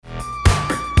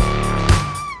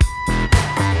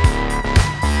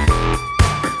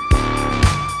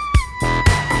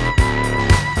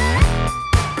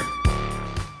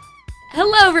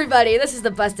everybody. This is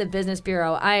the Busted Business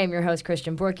Bureau. I am your host,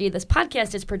 Christian Borky. This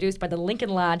podcast is produced by the Lincoln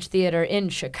Lodge Theater in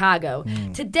Chicago.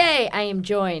 Today, I am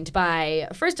joined by,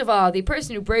 first of all, the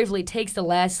person who bravely takes the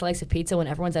last slice of pizza when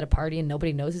everyone's at a party and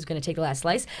nobody knows who's going to take the last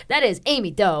slice. That is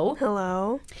Amy Doe.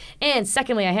 Hello. And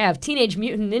secondly, I have Teenage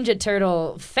Mutant Ninja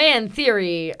Turtle fan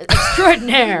theory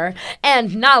extraordinaire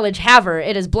and knowledge haver.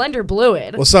 It is Blender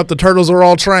Bluid. What's up? The turtles are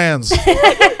all trans.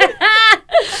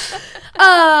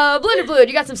 Blender Bluid,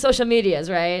 you got some social medias,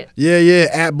 right? Yeah.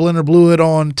 At Blender Bluid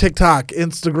on TikTok,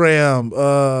 Instagram.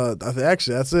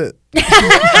 Actually, that's it.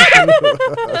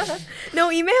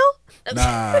 No email?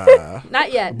 Nah.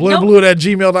 Not yet.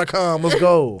 BlenderBluid@gmail.com. Let's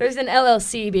go. There's an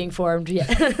LLC being formed. Yeah.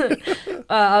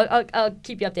 I'll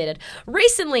keep you updated.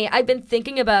 Recently, I've been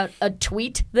thinking about a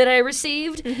tweet that I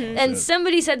received, and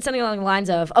somebody said something along the lines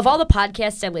of all the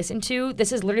podcasts I listen to,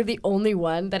 this is literally the only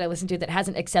one that I listen to that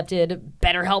hasn't accepted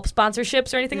BetterHelp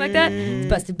sponsorships or anything like that. It's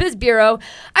Busted Biz Bureau.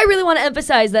 I really want to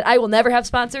emphasize that I will never have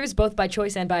sponsors, both by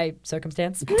choice and by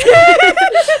circumstance.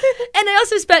 And I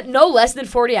also spent no less than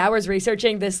 40 hours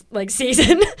researching this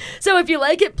season. So if you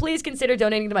like it, please consider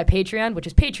donating to my Patreon, which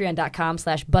is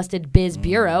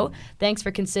patreon.com/bustedbizbureau. Thanks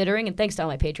for considering, and thanks to all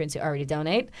my patrons who already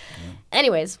donate.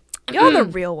 Anyways. Y'all the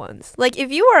real ones.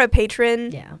 If you are a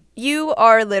patron, you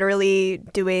are literally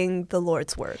doing the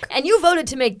Lord's work. And you voted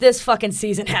to make this fucking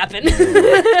season happen.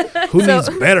 Who needs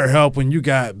better help when you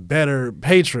got better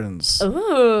patrons?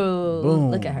 Ooh,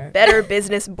 Boom. Look at her. Better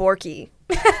business Borky.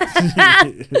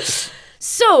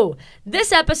 So,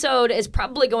 this episode is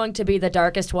probably going to be the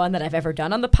darkest one that I've ever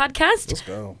done on the podcast. Let's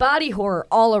go. Body horror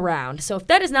all around. So if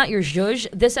that is not your zhuzh,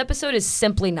 this episode is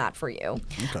simply not for you.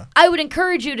 Okay. I would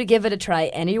encourage you to give it a try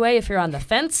anyway if you're on the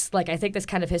fence. I think this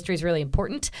kind of history is really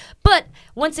important. But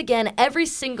once again, every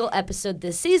single episode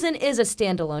this season is a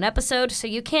standalone episode, so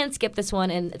you can skip this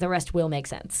one and the rest will make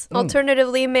sense.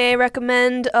 Alternatively, may I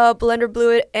recommend Blender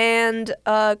Bluid and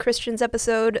Christian's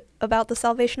episode about the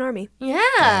Salvation Army?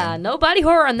 Yeah, no body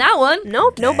horror on that one.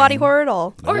 Nope, no body horror at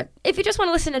all. Or if you just want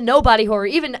to listen to no body horror,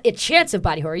 even a chance of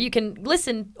body horror, you can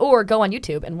listen or go on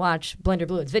YouTube and watch Blender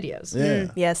Bluid's videos.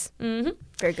 Yeah. Yes.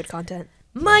 Very good content.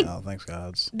 Thanks,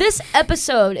 gods. This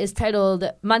episode is titled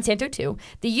Monsanto 2,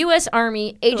 the U.S.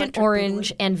 Army, Agent Electric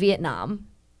Orange, and Vietnam.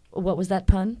 What was that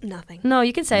pun? Nothing. No,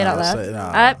 you can say it out loud.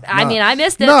 I mean, I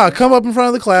missed it. Nah, come up in front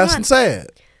of the class and say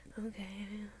it. Okay.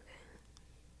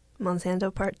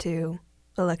 Monsanto Part 2,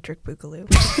 Electric Boogaloo.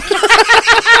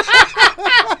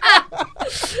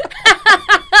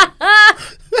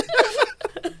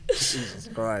 Jesus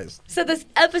Christ. So this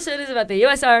episode is about the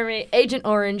U.S. Army, Agent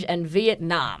Orange, and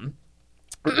Vietnam.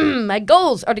 My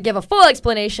goals are to give a full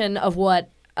explanation of what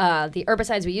the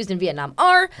herbicides we used in Vietnam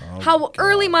are, how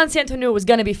early Monsanto knew it was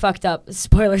going to be fucked up,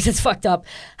 spoilers, it's fucked up,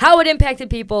 how it impacted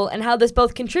people, and how this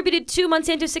both contributed to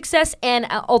Monsanto's success and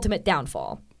ultimate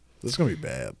downfall. This is going to be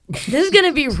bad. This is going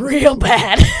to be real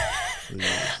bad.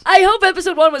 I hope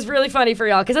episode 1 was really funny for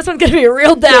y'all, because this one's going to be a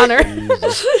real downer.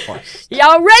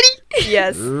 Y'all ready?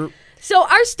 Yes. So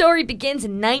our story begins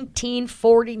in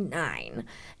 1949.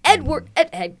 I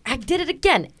did it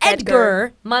again.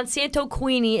 Edgar Monsanto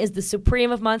Queenie is the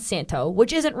supreme of Monsanto,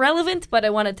 which isn't relevant, but I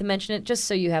wanted to mention it just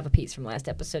so you have a piece from last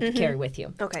episode to carry with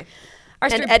you. Okay.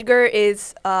 And Edgar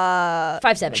is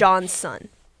 5'7". John's son.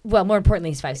 Well, more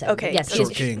importantly, he's 5'7". Okay. Yes,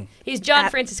 Short king. He's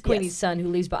John Francis Queenie's son who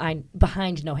leaves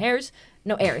behind no hairs.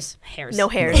 No heirs. Hairs. No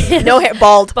hairs. No hair.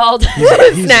 Bald. Bald.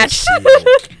 He's Snatched.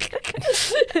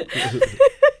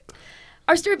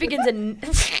 Our story begins in...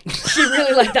 She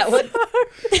really liked that one.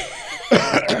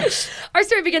 Our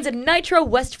story begins in Nitro,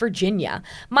 West Virginia.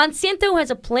 Monsanto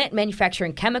has a plant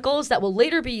manufacturing chemicals that will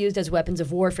later be used as weapons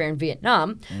of warfare in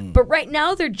Vietnam, but right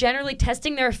now they're generally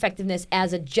testing their effectiveness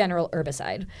as a general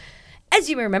herbicide. As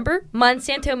you may remember,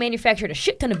 Monsanto manufactured a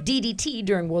shit ton of DDT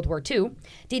during World War II,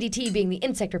 DDT being the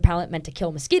insect repellent meant to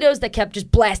kill mosquitoes that kept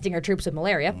just blasting our troops with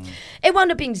malaria. It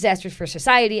wound up being disastrous for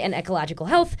society and ecological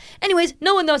health. Anyways,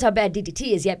 no one knows how bad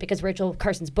DDT is yet because Rachel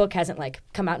Carson's book hasn't,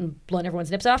 come out and blown everyone's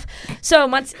nips off.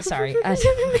 So, sorry.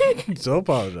 So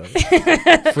apologize.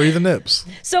 Free the nips.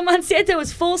 So Monsanto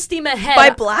is full steam ahead. By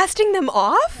blasting them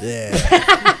off? Yeah.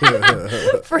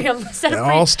 Free them. Set It them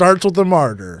free. all starts with a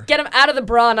martyr. Get them out of the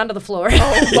bra and onto the floor.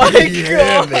 Oh my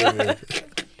Yeah, god. baby.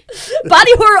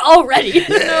 Body horror already.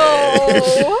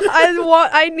 No.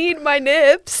 I need my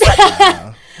nips.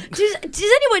 Does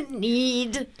anyone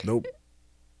need... Nope.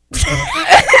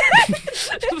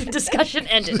 Discussion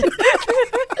ended.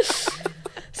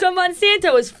 So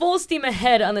Monsanto is full steam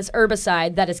ahead on this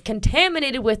herbicide that is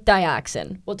contaminated with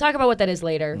dioxin. We'll talk about what that is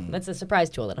later. That's a surprise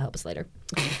tool that'll help us later.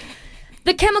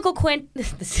 The chemical plant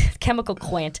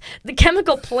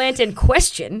in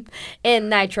question in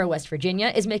Nitro, West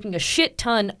Virginia, is making a shit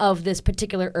ton of this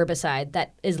particular herbicide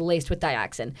that is laced with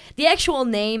dioxin. The actual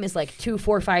name is like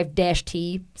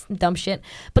 2,4,5-T, dumb shit,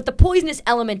 but the poisonous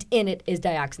element in it is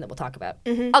dioxin that we'll talk about.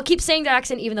 I'll keep saying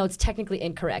dioxin even though it's technically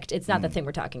incorrect. It's not the thing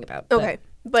we're talking about. Okay.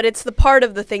 But it's the part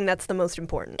of the thing that's the most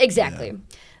important. Exactly. Yeah.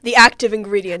 The active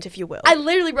ingredient, if you will. I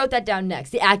literally wrote that down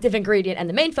next. The active ingredient and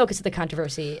the main focus of the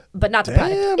controversy, but not the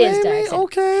product, Damn, is Amy, dioxin.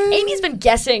 okay. Amy's been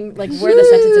guessing like where the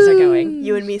sentences are going.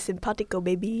 You and me simpatico,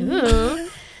 baby. And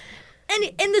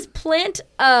in this plant,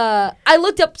 I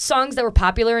looked up songs that were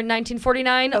popular in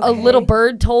 1949. Okay. A Little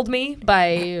Bird Told Me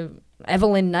by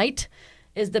Evelyn Knight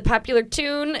is the popular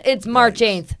tune. It's March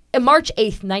 8th,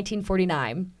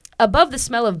 1949. Above the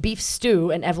smell of beef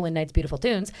stew and Evelyn Knight's beautiful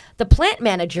tunes, the plant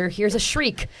manager hears a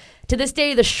shriek. To this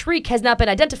day, the shriek has not been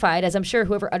identified, as I'm sure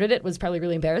whoever uttered it was probably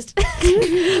really embarrassed.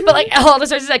 But like all the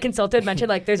sources I consulted mentioned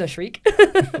like there's a shriek.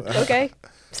 Okay.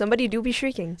 Somebody do be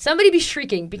shrieking. Somebody be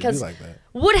shrieking because like that.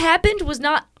 what happened was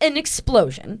not an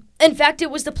explosion. In fact, it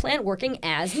was the plant working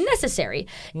as necessary.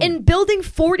 In Building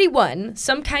 41,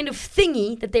 some kind of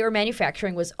thingy that they were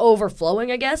manufacturing was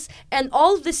overflowing, I guess, and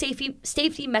all of the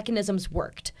safety mechanisms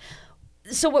worked.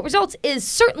 So what results is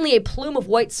certainly a plume of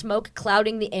white smoke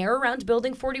clouding the air around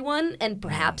Building 41 and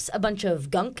perhaps a bunch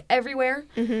of gunk everywhere.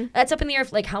 That's up in the air,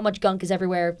 like how much gunk is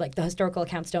everywhere. Like the historical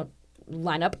accounts don't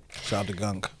line up. Shout out to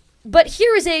Gunk. But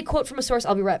here is a quote from a source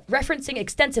I'll be referencing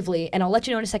extensively, and I'll let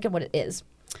you know in a second what it is.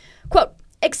 Quote,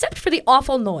 except for the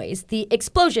awful noise, the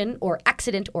explosion, or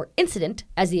accident, or incident,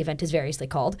 as the event is variously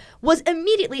called, was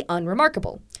immediately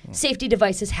unremarkable. Safety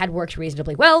devices had worked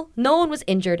reasonably well, no one was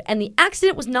injured, and the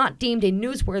accident was not deemed a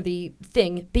newsworthy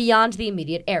thing beyond the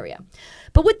immediate area.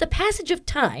 But with the passage of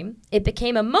time, it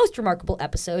became a most remarkable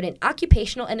episode in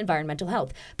occupational and environmental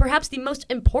health, perhaps the most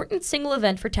important single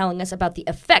event for telling us about the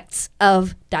effects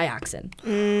of dioxin.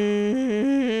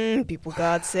 People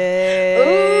got sick.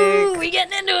 Ooh, we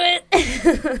getting into it.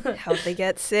 How'd they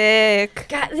get sick?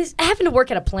 God, having to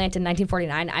work at a plant in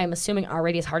 1949, I'm assuming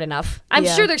already is hard enough. I'm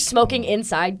Yeah. sure they're smoking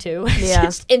inside, too. It's Yeah.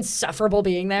 just insufferable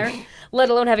being there, let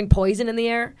alone having poison in the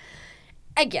air.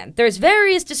 Again, there's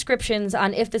various descriptions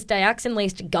on if this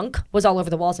dioxin-laced gunk was all over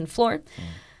the walls and floor.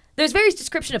 There's various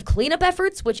description of cleanup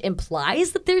efforts, which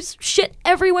implies that there's shit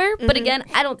everywhere. But again,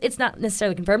 it's not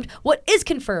necessarily confirmed. What is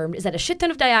confirmed is that a shit ton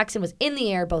of dioxin was in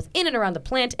the air, both in and around the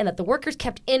plant, and that the workers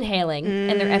kept inhaling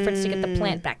in their efforts to get the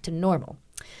plant back to normal.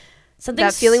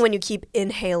 That feeling when you keep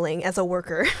inhaling as a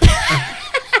worker.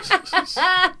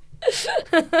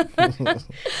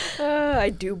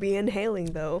 I do be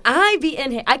inhaling, though. I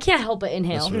can't help but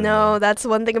inhale. That's right. No, that's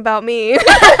one thing about me.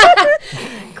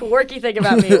 Quirky thing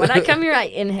about me. When I come here, I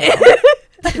inhale.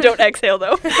 Don't exhale,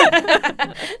 though.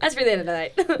 That's for the end of the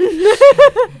night.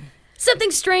 Something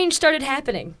strange started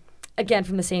happening. Again,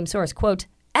 from the same source. Quote,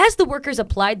 as the workers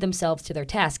applied themselves to their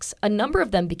tasks, a number of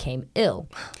them became ill.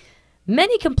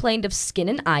 Many complained of skin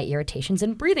and eye irritations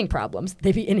and breathing problems.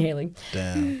 They be inhaling.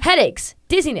 Damn. Headaches,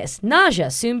 dizziness,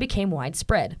 nausea soon became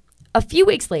widespread. A few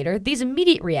weeks later, these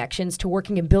immediate reactions to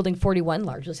working in Building 41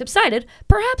 largely subsided,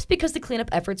 perhaps because the cleanup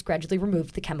efforts gradually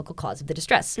removed the chemical cause of the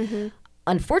distress.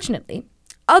 Unfortunately,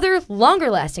 other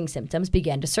longer-lasting symptoms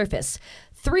began to surface.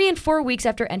 3 and 4 weeks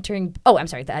after entering... Oh, I'm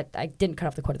sorry, I didn't cut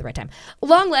off the quote at the right time.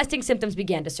 Long-lasting symptoms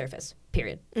began to surface,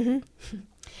 period.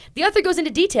 The author goes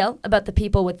into detail about the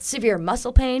people with severe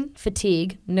muscle pain,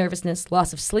 fatigue, nervousness,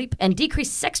 loss of sleep, and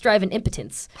decreased sex drive and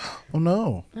impotence. Oh,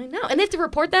 no. I know. And they have to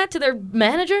report that to their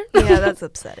manager? Yeah, that's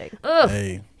upsetting. Ugh.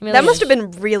 Hey. That must have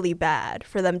been really bad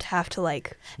for them to have to,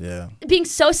 like... Yeah. Being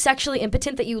so sexually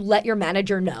impotent that you let your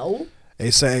manager know.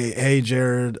 They say, hey,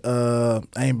 Jared, I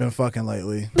ain't been fucking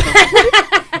lately.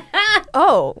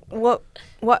 Oh,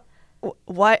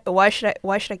 why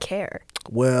should I care?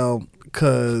 Well,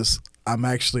 because I'm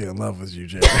actually in love with you,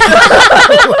 Jared.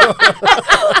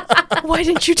 Why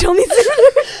didn't you tell me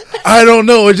sooner? I don't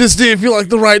know. It just didn't feel like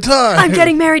the right time. I'm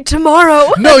getting married tomorrow.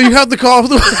 No, you have to call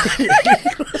the...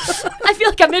 I feel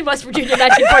like I'm in West Virginia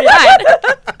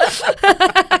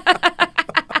 1949.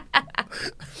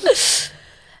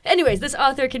 Anyways, this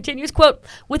author continues, quote,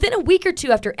 within a week or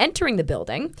two after entering the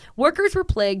building, workers were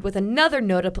plagued with another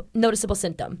noticeable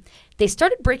symptom. They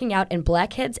started breaking out in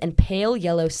blackheads and pale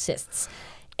yellow cysts.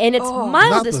 In its Not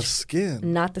mildest... the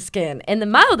skin. Not the skin. In the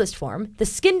mildest form, the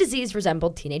skin disease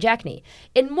resembled teenage acne.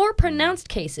 In more pronounced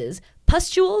cases,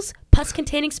 pustules,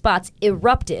 pus-containing spots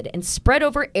erupted and spread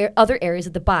over other areas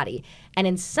of the body. And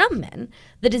in some men,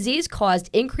 the disease caused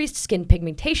increased skin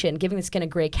pigmentation, giving the skin a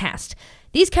gray cast.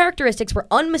 These characteristics were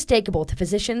unmistakable to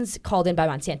physicians called in by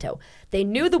Monsanto. They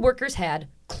knew the workers had,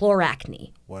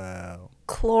 chloracne. Wow.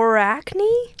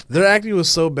 Chloracne? Their acne was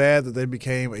so bad that they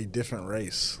became a different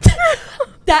race.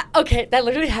 That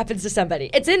literally happens to somebody.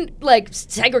 It's in like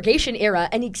segregation era,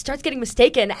 and he starts getting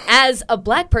mistaken as a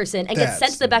black person and gets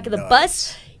sent to the back of the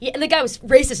bus. Yeah, and the guy was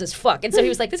racist as fuck, and so he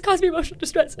was like, "This caused me emotional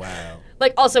distress." Wow.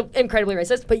 Like, also incredibly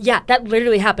racist, but yeah, that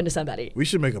literally happened to somebody. We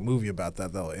should make a movie about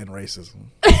that, though, in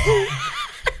racism.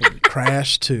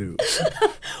 Crash 2.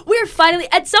 We're finally,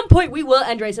 at some point, we will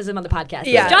end racism on the podcast.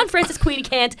 Yeah. If John Francis Queenie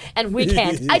can't, and we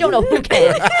can't. I don't know who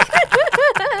can.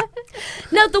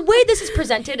 Now, the way this is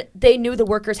presented, they knew the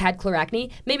workers had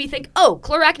chloracne, made me think, oh,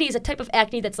 chloracne is a type of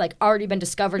acne that's like already been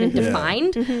discovered and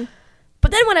defined. Mm-hmm.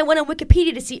 But then when I went on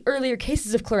Wikipedia to see earlier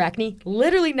cases of chloracne,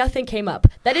 literally nothing came up.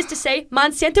 That is to say,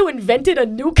 Monsanto invented a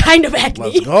new kind of acne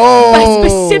Let's go. by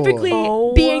specifically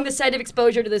being the site of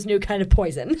exposure to this new kind of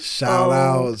poison. Shout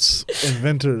outs,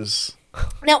 inventors.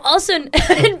 Now, also,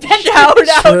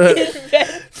 shout out,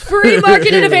 free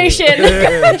market innovation,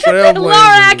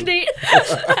 chloracne.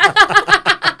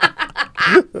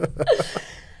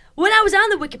 When I was on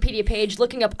the Wikipedia page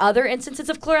looking up other instances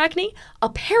of chloracne,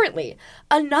 apparently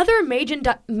another major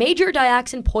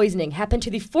dioxin poisoning happened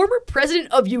to the former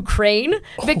president of Ukraine,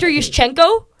 Viktor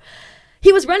Yushchenko.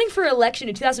 He was running for election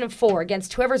in 2004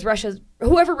 against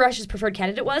whoever Russia's preferred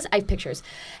candidate was. I have pictures.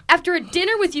 After a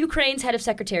dinner with Ukraine's head of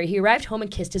secretary, he arrived home and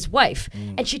kissed his wife.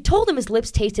 And she told him his lips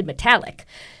tasted metallic.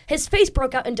 His face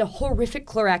broke out into horrific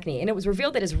chloracne, and it was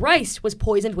revealed that his rice was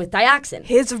poisoned with dioxin.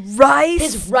 His rice?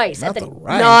 His rice. Not the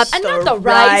rice. Not the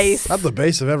rice. Not the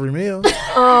base of every meal.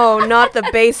 Oh, not the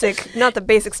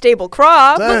basic stable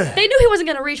crop. Dang. They knew he wasn't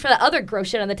going to reach for that other gross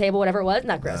shit on the table, whatever it was.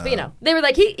 Not gross, but you know. They were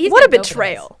like, he's What a gonna go for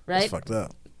betrayal. this, right? That's fucked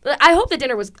up. I hope the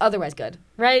dinner was otherwise good,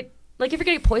 right? Like, if you're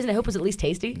getting poisoned, I hope it was at least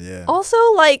tasty. Yeah. Also,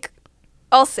 like,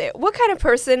 I'll say it. What kind of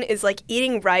person is, like,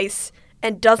 eating rice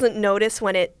and doesn't notice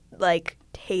when it, like,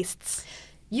 tastes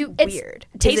weird?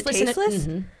 Tasteless. Is it tasteless?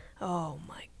 Mhm. Oh,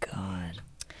 my God.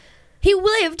 He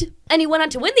lived, and he went on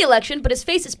to win the election, but his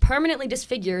face is permanently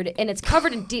disfigured, and it's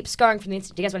covered in deep scarring from the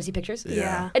incident. Do you guys want to see pictures?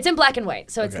 Yeah. It's in black and white,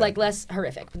 so it's, Okay. like, less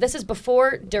horrific. But this is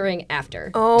before, during,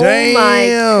 after. Oh, Damn. my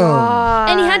God.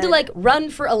 And he had to, like, run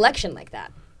for election like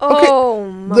that. Oh,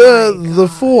 my The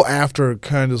full after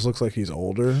kind of looks like he's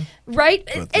older. Right?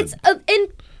 But It's in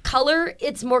color,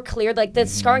 it's more clear. Like, the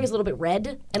scarring is a little bit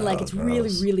red, and, like, it's really,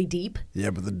 gross. really deep.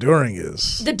 Yeah, but the during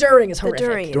is The during is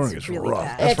horrific. during is really rough.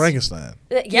 bad. That's It's- Frankenstein.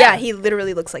 Yeah, he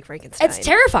literally looks like Frankenstein. It's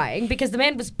terrifying because the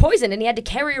man was poisoned and he had to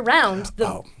carry around the.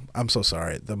 Oh, I'm so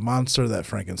sorry. The monster that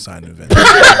Frankenstein invented.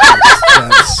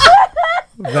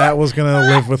 That was gonna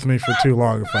live with me for too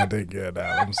long if I didn't get it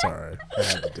out. I'm sorry. I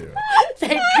had to do it.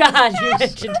 Thank God you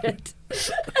mentioned it.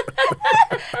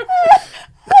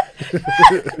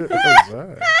 I'm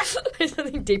sorry. There's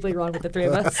something deeply wrong with the three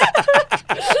of us.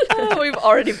 We've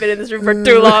already been in this room for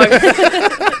too long.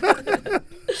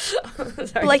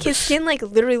 Sorry. Like, his skin, like,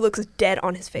 literally looks dead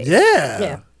on his face. Yeah.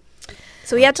 Yeah.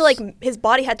 So he had to, like, his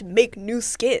body had to make new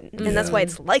skin. And that's why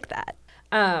it's like that.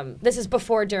 This is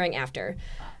before, during, after.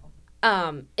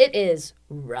 It is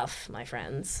rough, my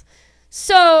friends.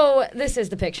 So this is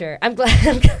the picture. I'm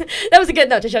glad that was a good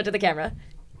note to show to the camera.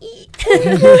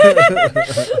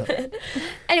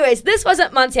 Anyways, this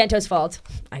wasn't Monsanto's fault,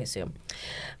 I assume,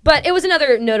 but it was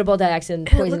another notable dioxin And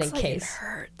poisoning it looks like case. It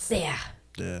hurts. Yeah.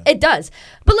 Yeah. It does.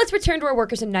 But let's return to our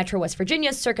workers in Nitro, West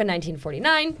Virginia, circa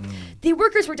 1949. The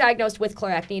workers were diagnosed with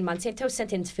chloracne, and Monsanto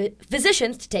sent in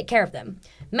physicians to take care of them.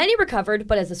 Many recovered,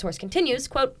 but as the source continues,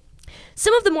 quote,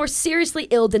 some of the more seriously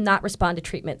ill did not respond to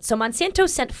treatment, so Monsanto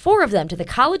sent 4 of them to the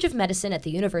College of Medicine at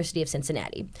the University of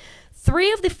Cincinnati.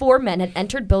 3 of the 4 men had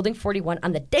entered Building 41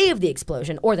 on the day of the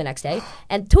explosion, or the next day,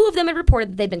 and 2 of them had reported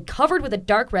that they'd been covered with a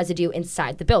dark residue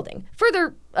inside the building,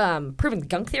 further proving the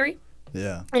gunk theory.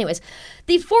 Yeah. Anyways,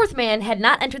 the 4th man had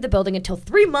not entered the building until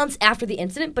 3 months after the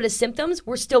incident, but his symptoms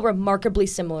were still remarkably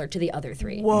similar to the other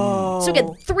 3. Whoa. So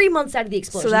again, 3 months out of the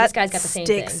explosion, So that this guy's got the same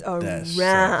thing. sticks That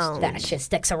around. That shit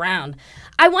sticks around.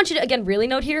 I want you to, again, really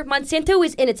note here, Monsanto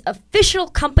is in its official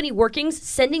company workings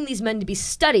sending these men to be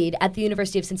studied at the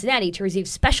University of Cincinnati to receive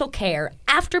special care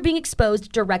after being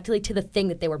exposed directly to the thing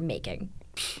that they were making.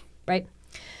 Right?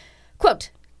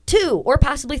 Quote, 2 or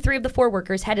possibly 3 of the 4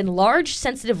 workers had enlarged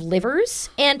sensitive livers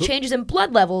and changes in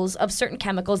blood levels of certain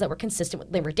chemicals that were consistent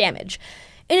with liver damage.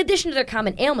 In addition to their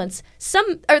common ailments,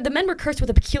 the men were cursed with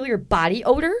a peculiar body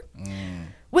odor.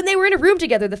 When they were in a room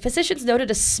together, the physicians noted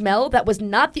a smell that was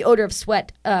not the odor of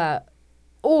sweat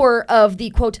or of the,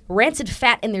 quote, rancid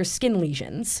fat in their skin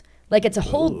lesions. Like, it's a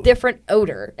whole different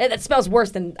odor. And it smells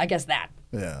worse than, I guess, that.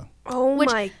 Yeah. Oh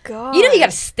my God. You know you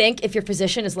gotta stink if your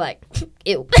physician is like,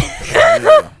 ew.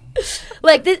 Yeah. Like,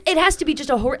 Like, it has to be just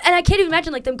a horror. And I can't even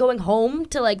imagine, like, them going home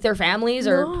to, like, their families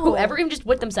or whoever, even just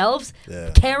with themselves,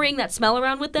 carrying that smell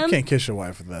around with them. You can't kiss your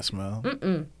wife with that smell.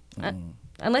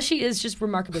 Unless she is just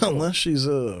remarkably cool. Unless she's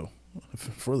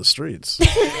for the streets.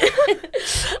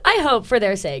 I hope for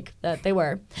their sake that they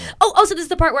were. Oh, also, this is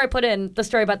the part where I put in the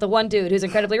story about the one dude who's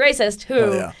incredibly racist, who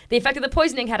the effect of the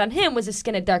poisoning had on him was his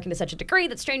skin had darkened to such a degree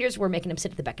that strangers were making him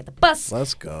sit at the back of the bus.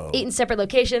 Let's go. Eat in separate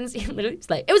locations. It was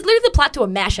literally the plot to a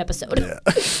MASH episode. Yeah.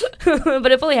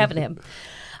 But it fully happened to him.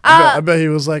 I bet he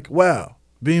was like, wow,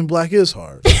 being black is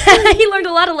hard. He learned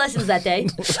a lot of lessons that day.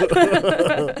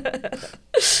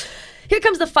 Here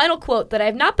comes the final quote that I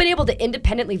have not been able to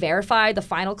independently verify the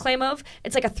final claim of.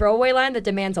 It's like a throwaway line that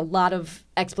demands a lot of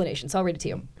explanation, so I'll read it to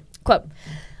you. Quote,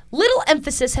 little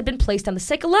emphasis had been placed on the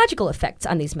psychological effects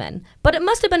on these men, but it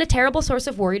must have been a terrible source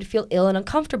of worry to feel ill and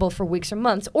uncomfortable for weeks or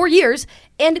months or years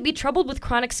and to be troubled with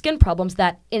chronic skin problems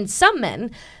that, in some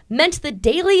men, meant the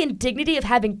daily indignity of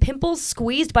having pimples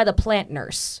squeezed by the plant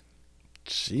nurse.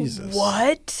 Jesus.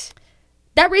 What?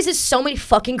 That raises so many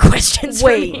fucking questions for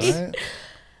me. Right?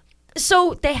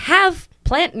 So they have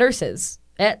plant nurses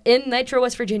in Nitro,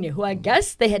 West Virginia, who I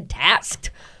guess they had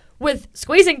tasked with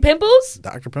squeezing pimples.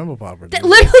 Dr. Pimple Popper.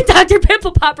 Literally Dr.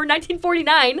 Pimple Popper,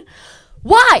 1949.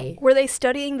 Why? Were they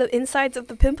studying the insides of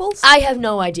the pimples? I have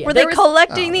no idea. Were they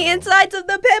collecting the insides of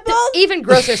the pimples? Even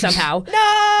grosser somehow.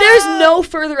 No! There's no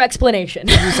further explanation.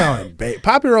 You sound like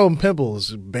pop your own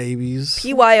pimples, babies.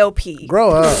 PYOP. Grow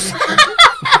up.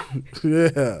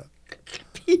 Yeah.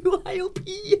 PYOP.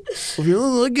 If you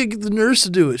look, get the nurse to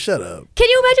do it. Shut up. Can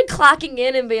you imagine clocking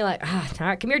in and being like, all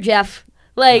right, come here, Jeff.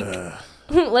 Like,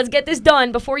 let's get this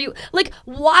done before you... Like,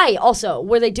 why also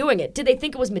were they doing it? Did they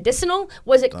think it was medicinal?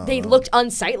 Was it they looked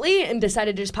unsightly and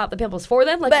decided to just pop the pimples for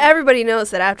them? Like, but everybody knows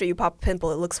that after you pop a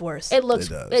pimple, it looks worse. It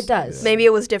does. Yeah. Maybe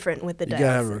it was different with the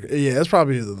dye. It's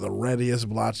probably the reddiest,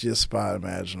 blotchiest spot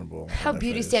imaginable. How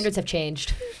beauty standards have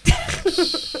changed.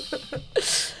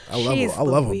 I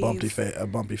love a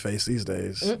bumpy face these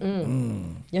days.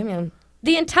 Yeah, man.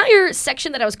 The entire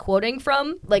section that I was quoting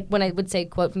from, like when I would say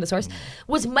quote from the source,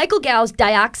 was Michael Gow's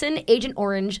Dioxin, Agent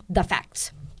Orange, The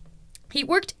Facts. He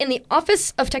worked in the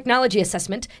Office of Technology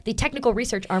Assessment, the technical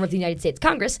research arm of the United States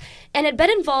Congress, and had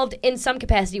been involved in some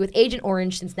capacity with Agent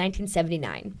Orange since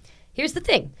 1979. Here's the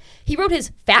thing. He wrote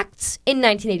his Facts in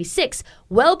 1986,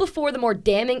 well before the more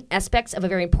damning aspects of a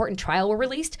very important trial were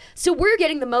released. So we're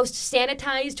getting the most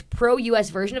sanitized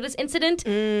pro-U.S. version of this incident,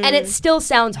 and it still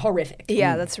sounds horrific.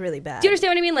 Yeah, that's really bad. Do you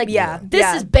understand what I mean? Like, yeah,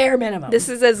 this is bare minimum. This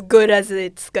is as good as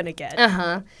it's going to get.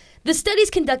 Uh-huh. The studies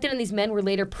conducted on these men were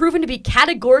later proven to be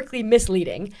categorically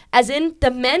misleading, as in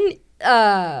the men...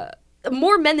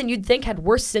 more men than you'd think had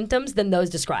worse symptoms than those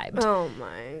described. Oh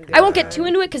my God. I won't get too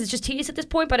into it because it's just tedious at this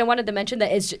point, but I wanted to mention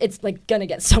that it's like gonna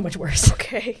get so much worse.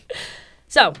 Okay.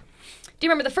 So, do you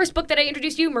remember the first book that I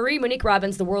introduced you? Marie Monique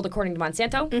Robbins' The World According to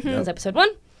Monsanto? Mm-hmm. That was episode 1.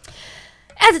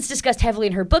 As it's discussed heavily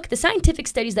in her book, the scientific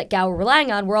studies that Gow were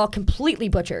relying on were all completely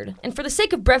butchered. And for the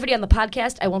sake of brevity on the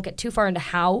podcast, I won't get too far into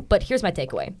how, but here's my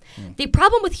takeaway. The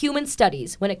problem with human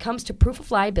studies when it comes to proof of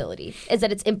liability is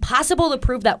that it's impossible to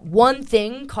prove that one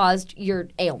thing caused your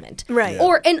ailment. Right. Yeah.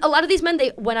 Or, and a lot of these men,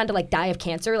 they went on to like die of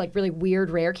cancer, like really weird,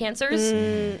 rare cancers.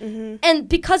 Mm-hmm. And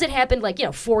because it happened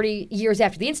 40 years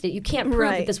after the incident, you can't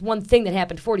prove that this one thing that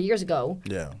happened 40 years ago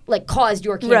like caused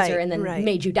your cancer and then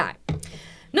made you die.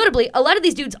 Notably, a lot of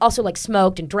these dudes also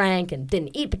smoked and drank and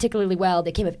didn't eat particularly well.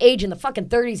 They came of age in the fucking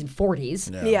 30s and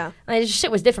 40s. Yeah.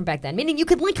 Shit was different back then, meaning you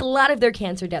could link a lot of their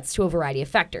cancer deaths to a variety of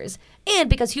factors. And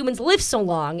because humans live so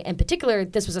long, in particular,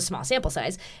 this was a small sample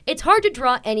size, it's hard to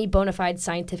draw any bona fide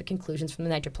scientific conclusions from the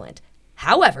nitro plant.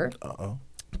 However,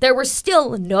 there were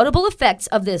still notable effects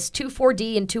of this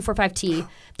 2,4-D and 2,4,5-T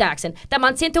dioxin that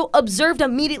Monsanto observed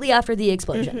immediately after the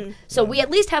explosion. Mm-hmm. So we at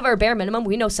least have our bare minimum.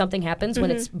 We know something happens when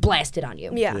it's blasted on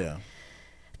you. Yeah.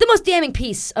 The most damning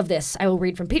piece of this I will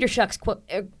read from Peter Shuck's quote.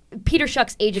 Peter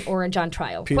Shuck's Agent Orange on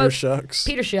trial. Peter Shucks?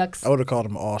 Peter Shucks. I would have called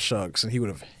him All Shucks, and he would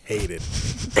have hated.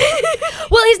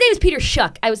 Well, his name is Peter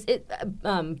Shuck. I was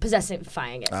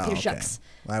possessifying it. Peter Shucks.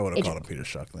 I would have called him Peter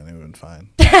Shuck, then it would have been fine.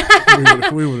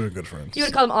 we would have been good friends. You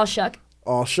would call him All Shuck?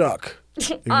 All Shuck.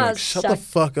 Shut the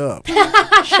fuck up.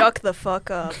 Shuck the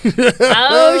fuck up.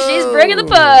 Oh, she's bringing the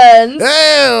puns.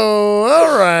 Hey,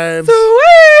 all right.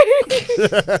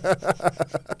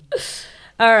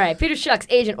 All right. Peter Schuck's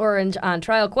Agent Orange on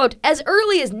trial. Quote, as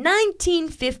early as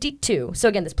 1952. So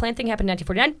again, this plant thing happened in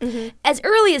 1949. As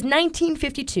early as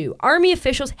 1952, Army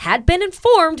officials had been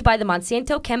informed by the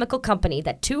Monsanto Chemical Company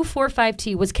that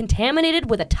 2,4,5-T was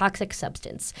contaminated with a toxic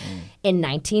substance. In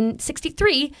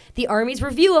 1963, the Army's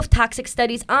review of toxic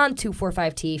studies on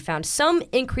 2,4,5-T found some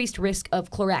increased risk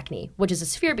of chloracne, which is a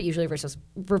severe but usually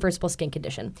reversible skin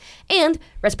condition, and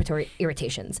respiratory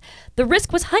irritations. The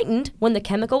risk was heightened when the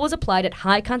chemical was applied at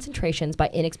high concentrations by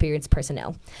inexperienced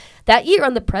personnel. That year,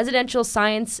 on the Presidential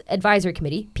Science Advisory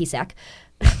Committee, PSAC,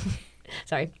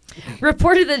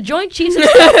 reported the Joint Chiefs of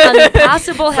Staff on the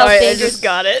possible health dangers. I just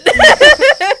got it.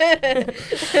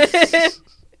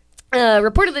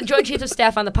 Reported the Joint Chiefs of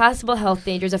Staff on the possible health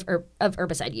dangers of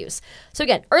herbicide use. So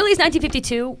again, early as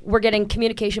 1952, we're getting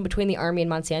communication between the Army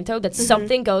and Monsanto that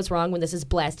something goes wrong when this is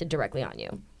blasted directly on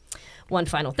you. One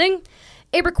final thing.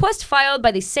 A request filed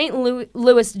by the St.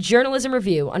 Louis Journalism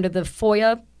Review under the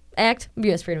FOIA Act,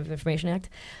 U.S. Freedom of Information Act,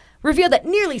 revealed that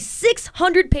nearly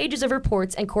 600 pages of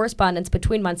reports and correspondence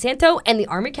between Monsanto and the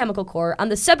Army Chemical Corps on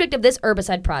the subject of this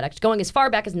herbicide product going as far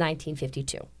back as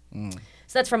 1952.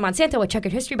 So that's from Monsanto, A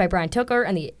Checkered History by Brian Toker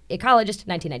and the Ecologist,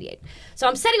 1998. So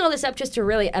I'm setting all this up just to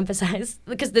really emphasize,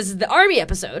 because this is the Army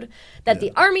episode, that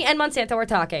the Army and Monsanto were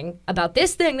talking about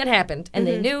this thing that happened, and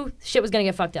they knew shit was going to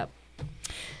get fucked up.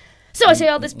 So I say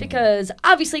all this because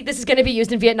obviously this is going to be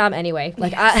used in Vietnam anyway.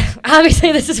 Like,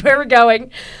 obviously this is where we're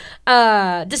going.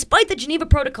 Despite the Geneva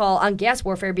Protocol on gas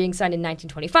warfare being signed in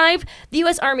 1925, the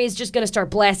U.S. Army is just going to start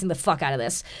blasting the fuck out of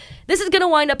this. This is going to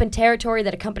wind up in territory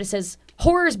that encompasses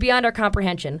horrors beyond our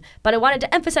comprehension. But I wanted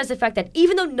to emphasize the fact that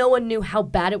even though no one knew how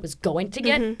bad it was going to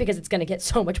get, because it's going to get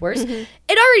so much worse, it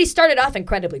already started off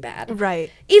incredibly bad.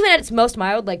 Right. Even at its most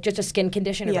mild, like just a skin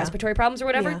condition or respiratory problems or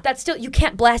whatever, that's still, you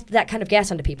can't blast that kind of gas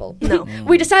onto people. No.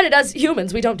 We decided as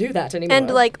humans we don't do that anymore. And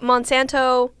like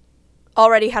Monsanto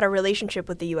already had a relationship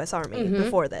with the U.S. Army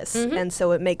before this, and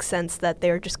so it makes sense that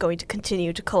they're just going to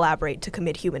continue to collaborate to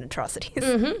commit human atrocities.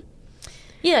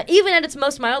 Yeah, even at its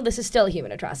most mild, this is still a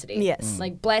human atrocity. Yes.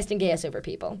 Like blasting gas over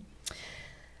people.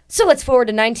 So let's forward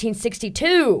to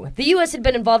 1962. The U.S. had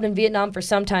been involved in Vietnam for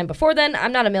some time before then.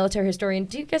 I'm not a military historian.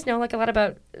 Do you guys know like a lot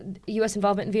about U.S.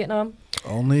 involvement in Vietnam?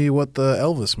 Only what the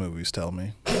Elvis movies tell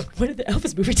me. What did the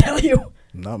Elvis movie tell you?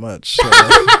 Not much.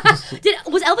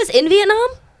 Was Elvis in Vietnam?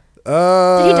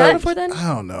 Did he die before then?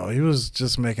 I don't know. He was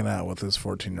just making out with his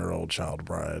 14-year-old child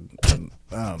bride. And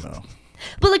I don't know.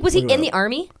 But like, was he in the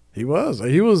army? He was.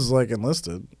 He was like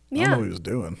enlisted. Yeah. I don't know what he was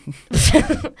doing.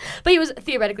 But he was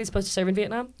theoretically supposed to serve in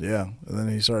Vietnam? Yeah. And then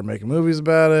he started making movies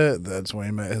about it. That's when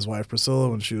he met his wife Priscilla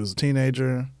when she was a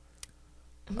teenager.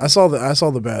 I saw the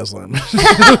Baz Luhrmann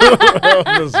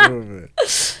of this movie.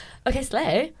 Okay,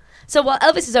 slay. So while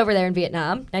Elvis is over there in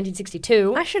Vietnam,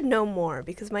 1962. I should know more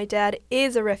because my dad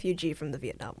is a refugee from the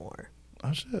Vietnam War.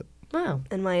 Oh, shit. Wow.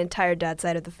 And my entire dad's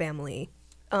side of the family.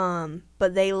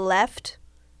 But they left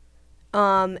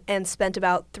and spent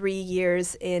about 3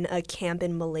 years in a camp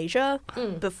in Malaysia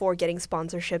before getting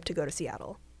sponsorship to go to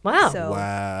Seattle. Wow. So,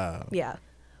 Wow. yeah.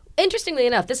 Interestingly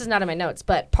enough, this is not in my notes,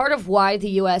 but part of why the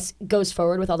U.S. goes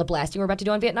forward with all the blasting we're about to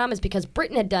do on Vietnam is because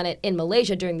Britain had done it in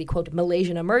Malaysia during the, quote,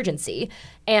 Malaysian emergency.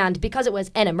 And because it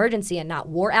was an emergency and not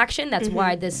war action, that's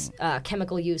why this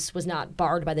chemical use was not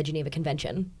barred by the Geneva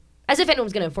Convention. As if anyone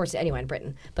was going to enforce it anyway in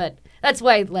Britain. But that's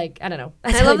why, like, I don't know.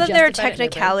 I love that there are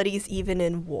technicalities even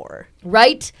in war.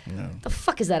 Right? Yeah. The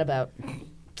fuck is that about?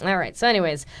 All right. So,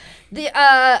 anyways, the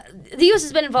U.S.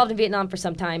 has been involved in Vietnam for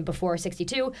some time before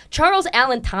 '62. Charles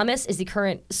Allen Thomas is the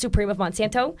current supreme of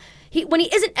Monsanto. When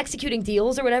he isn't executing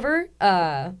deals or whatever,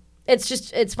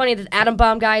 it's funny that the atom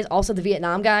bomb guy is also the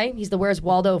Vietnam guy. He's the Where's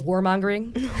Waldo of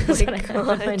warmongering. That's what I have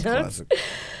on my notes.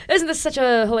 Isn't this such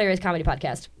a hilarious comedy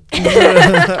podcast?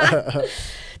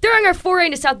 During our foray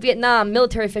into South Vietnam,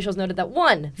 military officials noted that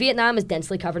 1, Vietnam is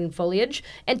densely covered in foliage,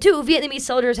 and 2, Vietnamese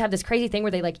soldiers have this crazy thing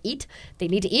where they eat. They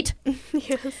need to eat.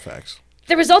 Yes. Facts.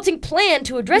 The resulting plan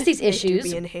to address these issues. To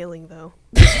be inhaling though.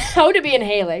 How to be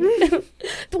inhaling.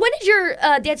 But when did your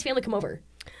dad's family come over?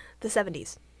 The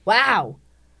 70s. Wow.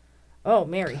 Oh,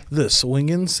 Mary. The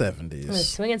swinging 70s.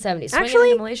 Swinging 70s. Actually,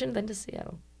 swinging into Malaysia, then to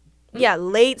Seattle. Yeah,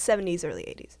 late 70s, early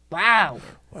 80s. Wow.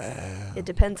 It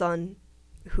depends on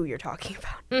who you're talking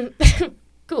about.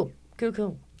 Cool.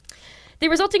 The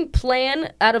resulting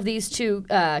plan out of these two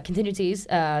contingencies,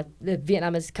 the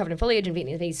Vietnam is covered in foliage and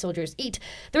Vietnamese soldiers eat.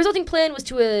 The resulting plan was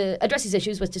to address these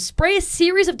issues was to spray a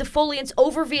series of defoliants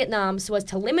over Vietnam so as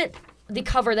to limit the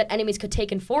cover that enemies could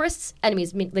take in forests.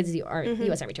 Enemies, these are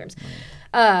U.S. Army terms.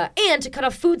 And to cut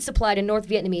off food supply to North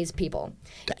Vietnamese people.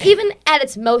 Damn. Even at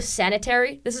its most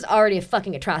sanitary, this is already a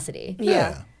fucking atrocity.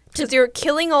 Yeah. Because you're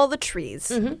killing all the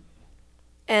trees.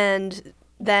 And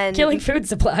then... Killing food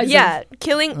supplies. Yeah,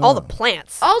 killing all the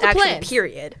plants. All the actually, plants.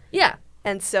 period. Yeah.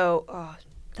 And so,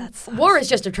 that's... War is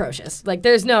just atrocious. Like,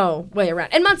 there's no way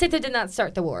around. And Monsanto did not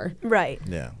start the war. Right.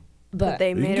 Yeah. But They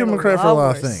You made can it give them a credit for a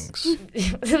lot of worse.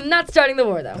 things. not starting the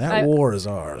war, though. That war is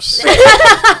ours.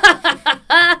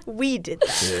 We did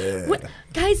that. Yeah.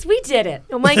 Guys, we did it.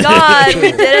 Oh my God,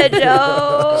 we did it,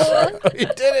 Joe. You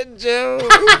did it, Joe.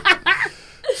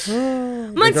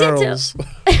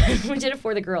 Monsanto. We did it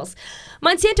for the girls.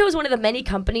 Monsanto is one of the many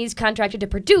companies contracted to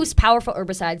produce powerful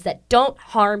herbicides that don't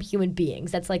harm human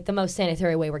beings. That's like the most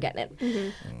sanitary way we're getting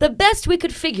it. The best we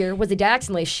could figure was the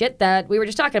dioxin-laced shit that we were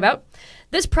just talking about.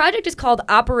 This project is called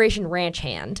Operation Ranch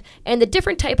Hand, and the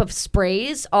different type of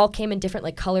sprays all came in different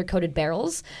like color-coded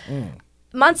barrels.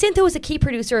 Monsanto is a key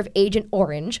producer of Agent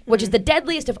Orange, which is the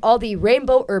deadliest of all the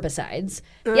rainbow herbicides.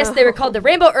 Yes, they were called the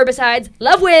rainbow herbicides.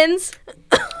 Love wins.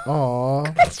 Aw.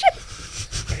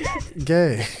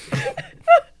 Gay.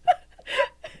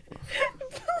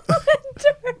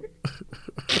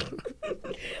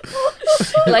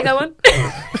 You like that one?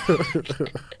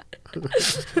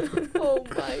 Oh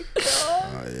my God.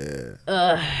 Oh, yeah.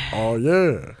 Oh,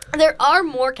 yeah. There are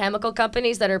more chemical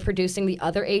companies that are producing the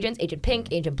other agents: Agent Pink,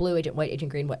 Agent Blue, Agent White,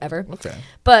 Agent Green, whatever. Okay.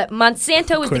 But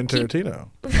Monsanto is Quentin the key. Tarantino.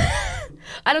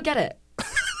 I don't get it.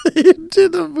 He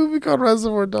did a movie called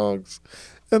Reservoir Dogs.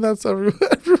 And that's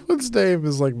everyone's name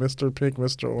is like Mr. Pink,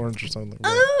 Mr. Orange, or something.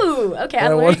 Ooh, okay.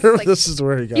 I I'm wonder learning, if like, this is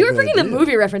where he got you were the bringing the idea.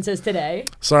 movie references today.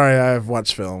 Sorry, I've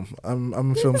watched film. I'm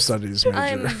a film studies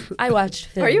major. I watched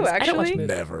films. Are you I don't watch actually?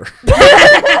 movies. Never.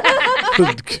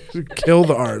 Kill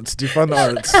the arts. Defund the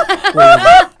arts.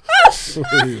 Please.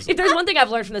 Please. If there's one thing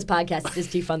I've learned from this podcast, it's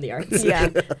defund the arts. Yeah.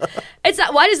 It's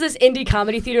not. Why does this indie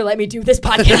comedy theater let me do this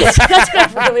podcast? That's what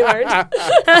I've really learned.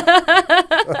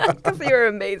 Because you're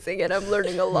amazing and I'm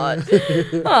learning a lot.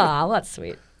 Aw, that's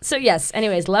sweet. So yes,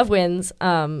 anyways, love wins.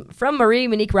 From Marie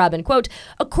Monique Robin, quote,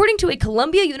 according to a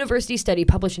Columbia University study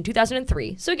published in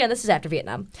 2003, so again, this is after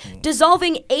Vietnam,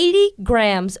 dissolving 80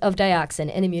 grams of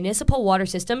dioxin in a municipal water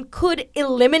system could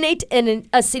eliminate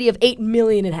a city of 8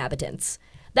 million inhabitants.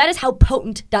 That is how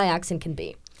potent dioxin can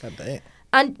be. God damn.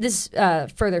 And this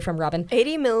further from Robin.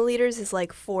 80 milliliters is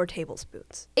like 4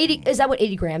 tablespoons. 80 is that what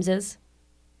 80 grams is?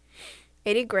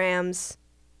 80 grams.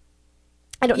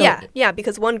 I don't know. Yeah,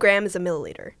 because 1 gram is a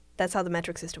milliliter. That's how the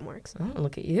metric system works. Oh,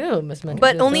 look at you, Miss Metric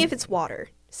But System. only if it's water.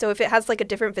 So if it has like a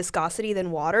different viscosity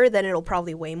than water, then it'll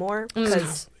probably weigh more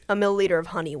because a milliliter of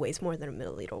honey weighs more than a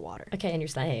milliliter of water. Okay, and you're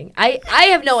saying I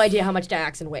have no idea how much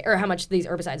dioxin weigh or how much these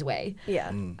herbicides weigh.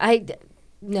 Yeah.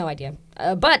 No idea.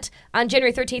 But on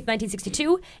January 13th,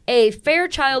 1962, a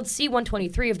Fairchild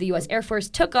C-123 of the U.S. Air Force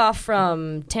took off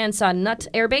from Tan Son Nhut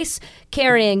Air Base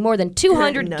carrying more than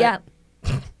 200 Nut. gallons.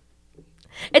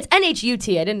 It's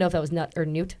N-H-U-T. I didn't know if that was nut or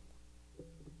newt.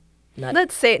 Nut.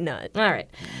 Let's say it nut. All right.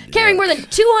 Carrying more than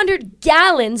 200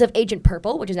 gallons of Agent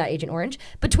Purple, which is not Agent Orange.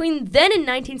 Between then and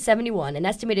 1971, an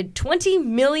estimated 20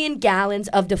 million gallons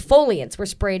of defoliants were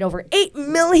sprayed over 8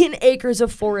 million acres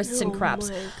of forests and crops.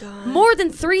 Oh my God. More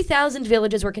than 3,000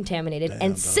 villages were contaminated,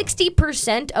 and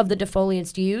 60% of the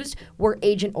defoliants used were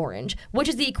Agent Orange, which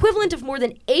is the equivalent of more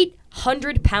than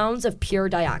 800 pounds of pure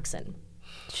dioxin.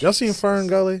 Y'all seen Fern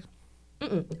Gully?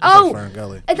 Oh, Fern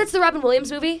Gully. that's the Robin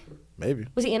Williams movie? Maybe.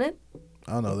 Was he in it?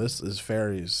 I don't know. This is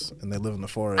fairies, and they live in the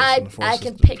forest. I and the forest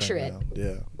can is picture turned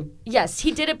down. Yeah. Yes,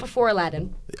 he did it before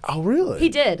Aladdin. Oh, really? He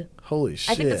did. Holy shit.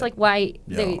 I think that's like why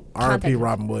they Yo, R.I.P. contacted him.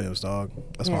 Robin Williams, dog.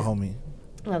 That's my Yeah. homie.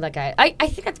 I love that guy. I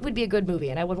think that would be a good movie,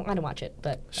 and I would want to watch it.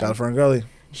 But Shout out Fern Gully.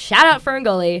 shout out Fern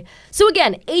Gully. So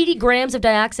again, 80 grams of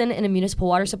dioxin in a municipal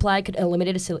water supply could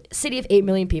eliminate a city of 8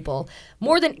 million people.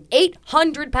 More than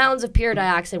 800 pounds of pure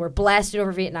dioxin were blasted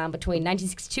over Vietnam between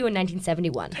 1962 and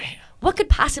 1971. Damn. What could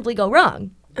possibly go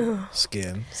wrong?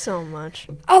 Skin. So much.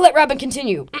 I'll let Robin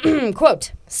continue.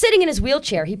 Quote, sitting in his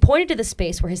wheelchair, he pointed to the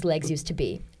space where his legs used to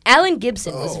be. Alan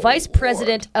Gibson was vice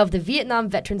president of the Vietnam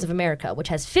Veterans of America, which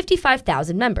has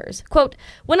 55,000 members. Quote,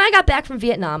 when I got back from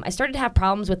Vietnam, I started to have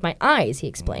problems with my eyes, he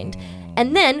explained.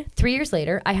 And then, 3 years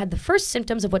later, I had the first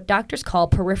symptoms of what doctors call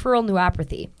peripheral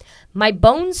neuropathy. My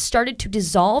bones started to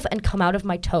dissolve and come out of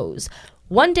my toes.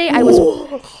 One day I was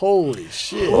Holy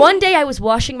shit. One day I was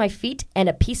washing my feet and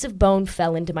a piece of bone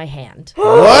fell into my hand.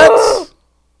 What?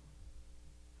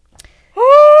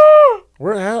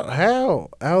 Where?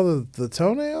 How? Out of the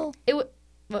toenail?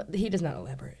 Well, he does not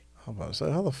elaborate. I'm about to say,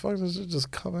 how the fuck does it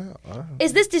just come out? I don't know.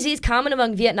 Is this disease common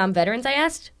among Vietnam veterans, I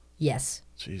asked? Yes.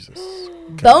 Jesus.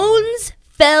 Bones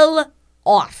fell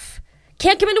off.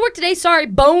 Can't come into work today. Sorry,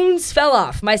 bones fell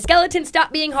off. My skeleton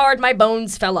stopped being hard. My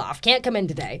bones fell off. Can't come in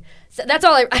today. So that's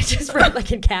all I just wrote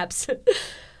like in caps.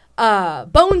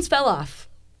 Bones fell off.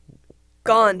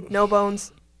 Gone. No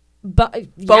bones.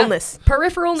 Boneless. Yeah.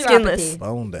 Peripheral Skinless. neuropathy.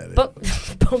 Bone daddy.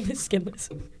 Boneless, skinless.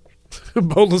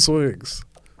 Boneless wigs.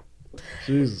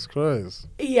 Jesus Christ.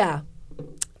 Yeah.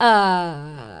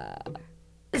 Alan.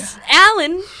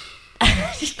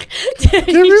 Give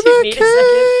me that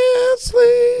can't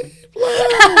sleep.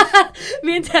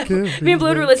 me and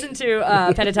Blood were listening to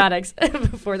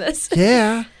Pentatonics before this.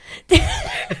 Yeah.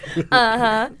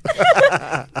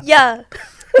 Yeah.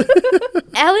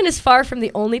 Alan is far from the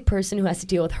only person who has to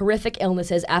deal with horrific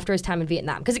illnesses after his time in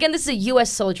Vietnam. Because again, this is a U.S.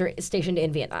 soldier stationed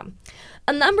in Vietnam.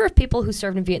 A number of people who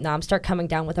served in Vietnam start coming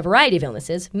down with a variety of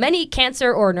illnesses, many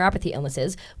cancer or neuropathy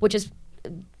illnesses, which is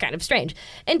kind of strange.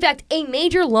 In fact, a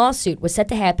major lawsuit was set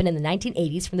to happen in the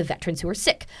 1980s from the veterans who were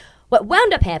sick. What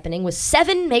wound up happening was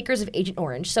 7 makers of Agent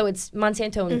Orange, so it's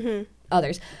Monsanto and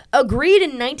others, agreed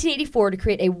in 1984 to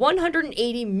create a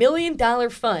 $180 million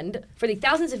fund for the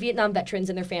thousands of Vietnam veterans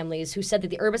and their families who said that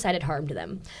the herbicide had harmed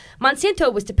them.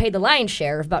 Monsanto was to pay the lion's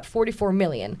share of about $44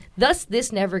 million. Thus,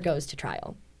 this never goes to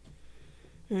trial.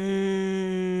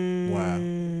 Wow.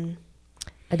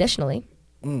 Additionally,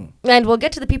 and we'll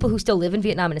get to the people who still live in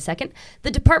Vietnam in a second, the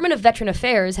Department of Veteran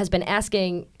Affairs has been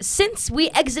asking, since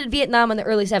we exited Vietnam in the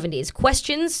early 70s,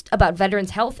 questions about veterans'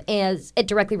 health as it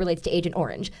directly relates to Agent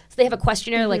Orange. So they have a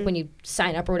questionnaire, like when you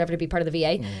sign up or whatever to be part of the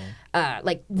VA.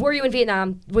 Like, were you in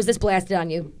Vietnam? Was this blasted on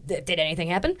you? Did anything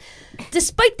happen?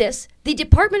 Despite this, the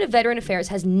Department of Veteran Affairs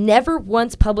has never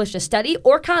once published a study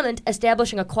or comment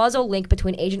establishing a causal link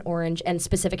between Agent Orange and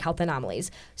specific health anomalies.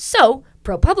 So,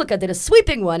 ProPublica did a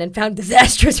sweeping one and found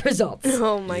disastrous results.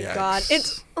 Oh my God.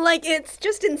 It's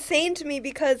just insane to me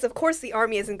because, of course, the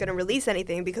Army isn't going to release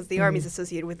anything because the Army is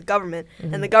associated with the government,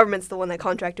 and the government's the one that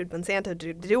contracted Monsanto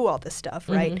to do all this stuff,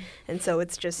 right? And so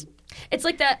it's just... It's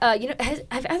like that,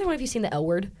 have either one of you seen the L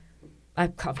Word?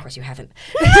 Of course you haven't.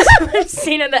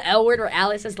 Scene in the L Word where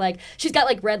Alice is like, she's got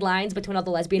like red lines between all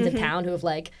the lesbians in town who have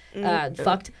like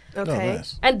fucked. Okay. Oh,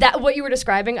 nice. And that what you were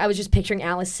describing, I was just picturing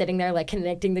Alice sitting there like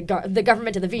connecting the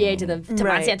government to the VA to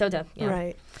Right. Monsanto to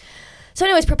Right. So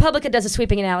anyways, ProPublica does a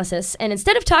sweeping analysis, and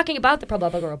instead of talking about the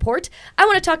ProPublica report, I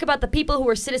want to talk about the people who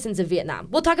were citizens of Vietnam.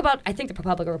 We'll talk about, I think, the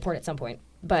ProPublica report at some point,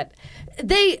 but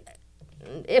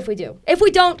if we do. If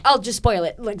we don't, I'll just spoil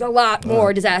it. Like, a lot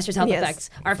more disastrous health effects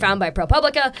are found by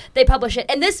ProPublica. They publish it.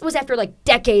 And this was after, like,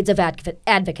 decades of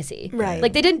advocacy. Right.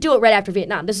 Like, they didn't do it right after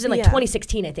Vietnam. This was in, like,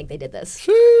 2016, I think they did this.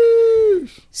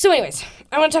 So anyways,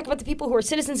 I want to talk about the people who are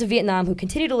citizens of Vietnam who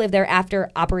continue to live there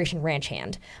after Operation Ranch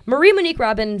Hand. Marie Monique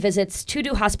Robin visits Tu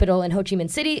Du Hospital in Ho Chi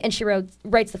Minh City, and she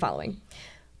writes the following.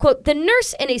 Quote, the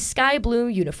nurse in a sky blue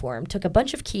uniform took a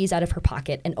bunch of keys out of her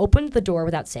pocket and opened the door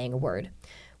without saying a word.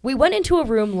 We went into a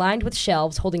room lined with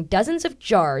shelves holding dozens of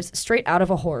jars straight out of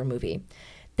a horror movie.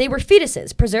 They were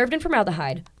fetuses preserved in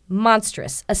formaldehyde,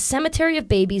 monstrous, a cemetery of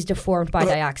babies deformed by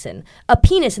dioxin, a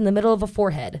penis in the middle of a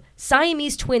forehead,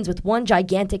 Siamese twins with one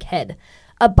gigantic head,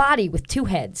 a body with 2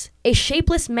 heads, a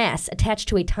shapeless mass attached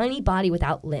to a tiny body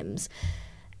without limbs.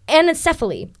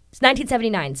 Anencephaly,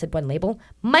 1979, said one label.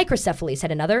 Microcephaly,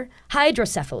 said another.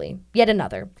 Hydrocephaly, yet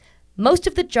another. Most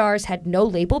of the jars had no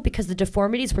label because the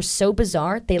deformities were so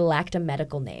bizarre they lacked a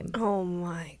medical name. Oh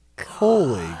my God.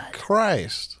 Holy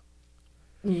Christ.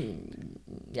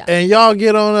 Yeah. And y'all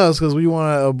get on us because we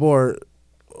want to abort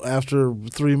after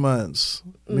 3 months.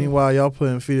 Meanwhile, y'all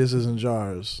putting fetuses in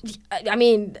jars. I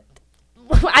mean,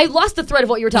 I lost the thread of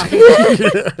what you were talking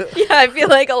about. Yeah, I feel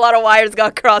like a lot of wires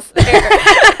got crossed there.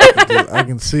 Dude, I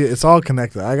can see it. It's all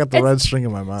connected. I got the red string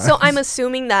in my mind. So I'm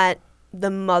assuming that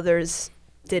the mothers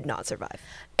did not survive.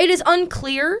 It is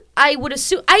unclear. I would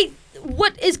assume.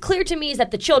 What is clear to me is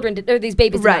that the children, or these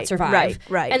babies, did not survive.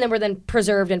 Right. And then were then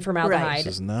preserved in formaldehyde.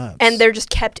 This is nuts. And they're just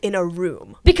kept in a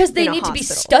room. Because they in a need to be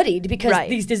hospital. studied because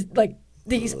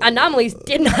these anomalies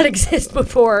did not exist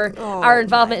before our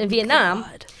involvement in Vietnam.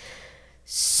 God.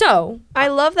 So I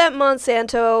love that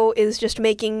Monsanto is just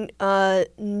making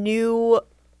new,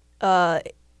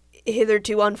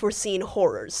 hitherto unforeseen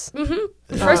horrors.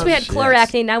 First we had yes.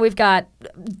 chloracne. Now we've got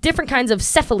different kinds of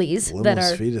cephalies that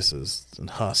Limbless are fetuses and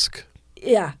husk.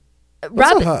 yeah.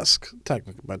 What's Robin, a husk,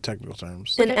 by technical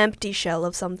terms? An empty shell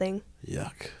of something.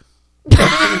 Yuck.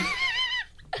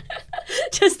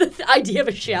 just the idea of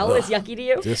a shell is yucky to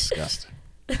you. Disgusting.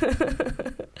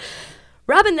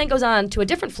 Robin then goes on to a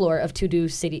different floor of Tu Du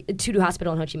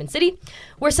Hospital in Ho Chi Minh City,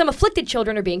 where some afflicted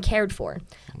children are being cared for.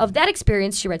 Of that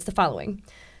experience, she writes the following.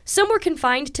 Some were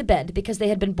confined to bed because they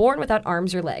had been born without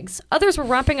arms or legs. Others were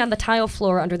romping on the tile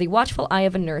floor under the watchful eye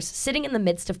of a nurse sitting in the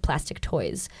midst of plastic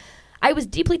toys. I was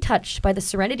deeply touched by the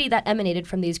serenity that emanated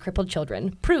from these crippled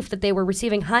children, proof that they were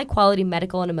receiving high-quality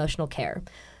medical and emotional care.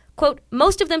 Quote,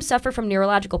 most of them suffer from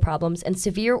neurological problems and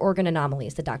severe organ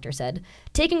anomalies, the doctor said,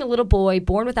 taking a little boy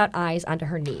born without eyes onto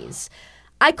her knees.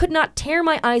 I could not tear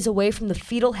my eyes away from the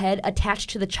fetal head attached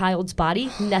to the child's body,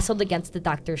 nestled against the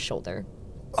doctor's shoulder.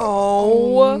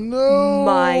 Oh, no.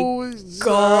 my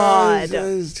God.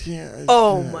 I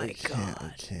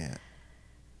can't.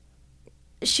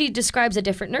 She describes a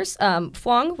different nurse.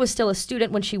 Fong was still a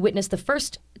student when she witnessed the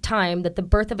first time that the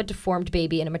birth of a deformed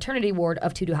baby in a maternity ward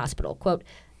of Tudu Hospital. Quote,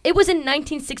 it was in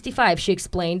 1965, she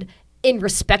explained, in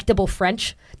respectable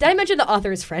French. Did I mention the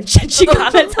author is French? And she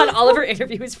comments on all of her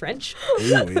interviews French.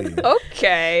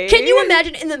 Okay. Can you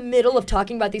imagine in the middle of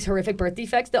talking about these horrific birth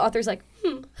defects, the author's like,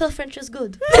 her French is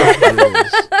good.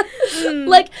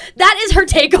 Like, that is her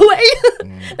takeaway.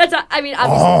 That's not, I mean,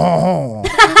 obviously.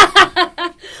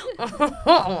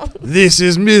 This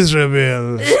is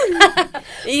miserable.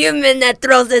 You mean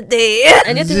atrocity.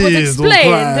 And yet it was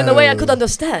explained in the way I could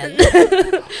understand.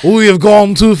 We have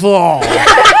gone too far.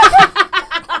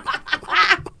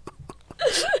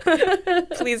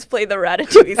 Please play the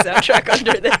Ratatouille soundtrack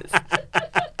under this.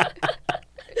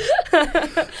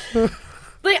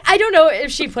 Like, I don't know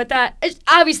if she put that.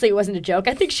 Obviously, it wasn't a joke.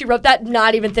 I think she wrote that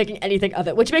not even thinking anything of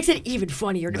it, which makes it even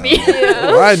funnier to me.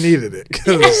 Well, I needed it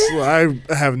because I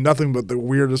have nothing but the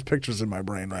weirdest pictures in my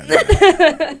brain right now.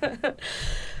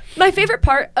 My favorite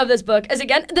part of this book is,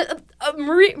 again,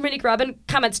 Monique Robin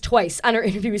comments twice on her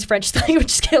interview's French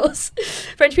language skills.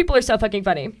 French people are so fucking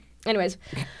funny. Anyways,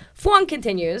 Fong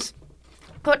continues,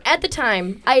 quote, at the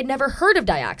time, I had never heard of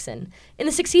dioxin. In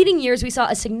the succeeding years, we saw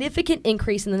a significant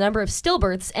increase in the number of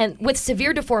stillbirths and with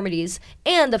severe deformities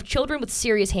and of children with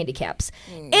serious handicaps.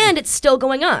 And it's still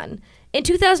going on. In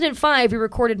 2005, we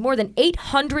recorded more than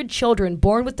 800 children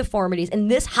born with deformities in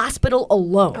this hospital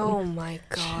alone. Oh, my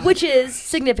God. Which is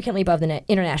significantly above the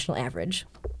international average.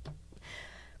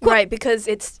 Right, because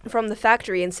it's from the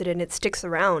factory incident, it sticks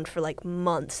around for like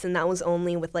months, and that was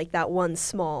only with like that one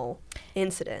small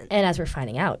incident. And as we're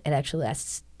finding out, it actually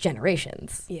lasts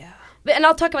generations. Yeah. And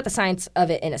I'll talk about the science of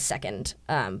it in a second.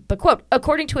 But, quote,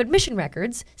 according to admission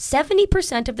records,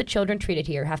 70% of the children treated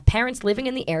here have parents living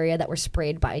in the area that were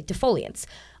sprayed by defoliants.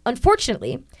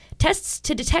 Unfortunately, tests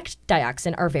to detect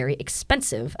dioxin are very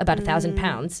expensive, about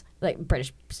 £1,000, like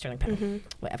British sterling pound,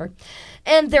 whatever.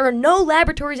 And there are no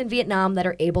laboratories in Vietnam that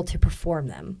are able to perform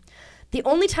them. The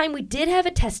only time we did have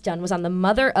a test done was on the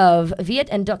mother of Viet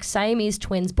and Duc Siamese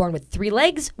twins born with 3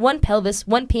 legs, 1 pelvis,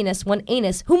 1 penis, 1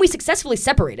 anus, whom we successfully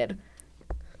separated.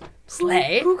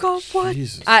 Slay. Who got what?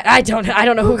 Jesus. I don't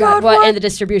know who got what in the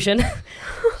distribution.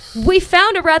 We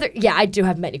found a rather I do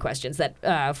have many questions that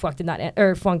Fong did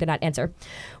not answer.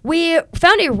 We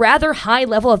found a rather high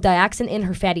level of dioxin in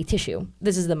her fatty tissue.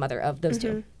 This is the mother of those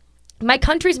two. My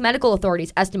country's medical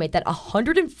authorities estimate that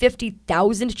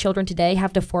 150,000 children today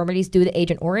have deformities due to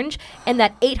Agent Orange, and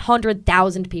that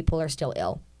 800,000 people are still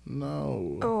ill.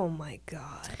 No. Oh, my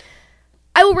God.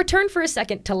 I will return for a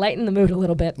second to lighten the mood a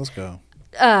little bit. Let's go.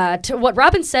 To what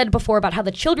Robin said before about how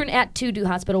the children at Tudu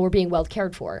Hospital were being well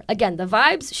cared for. Again, the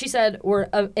vibes, she said, were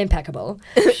impeccable.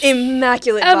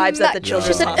 Immaculate vibes at the children's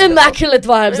She said hospital. immaculate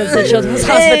vibes at the children's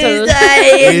hospital.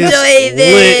 I enjoy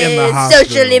lit in the hospital.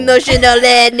 social emotional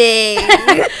learning.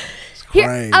 Here,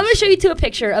 I'm going to show you a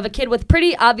picture of a kid with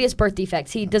pretty obvious birth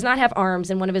defects. He does not have arms,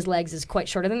 and one of his legs is quite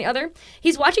shorter than the other.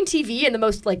 He's watching TV in the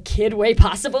most kid way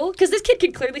possible, because this kid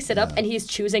can clearly sit up, and he's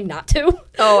choosing not to.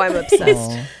 Oh, I'm obsessed.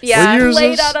 What year is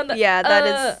Laid this? out on the. Yeah, that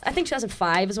is. I think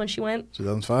 2005 is when she went.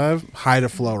 2005. Hide a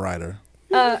flow rider.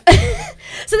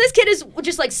 So this kid is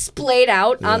just splayed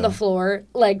out on the floor,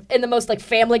 in the most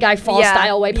Family Guy fall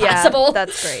style way possible. Yeah,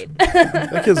 that's great.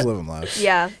 That kid's living life.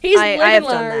 Yeah, He's I living have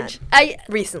large. done that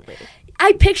recently.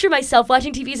 I picture myself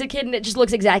watching TV as a kid, and it just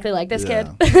looks exactly like this kid.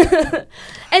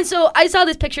 And so I saw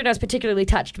this picture, and I was particularly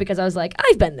touched because I was like,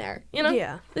 I've been there,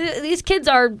 Yeah. These kids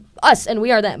are us, and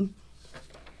we are them.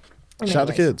 Shout out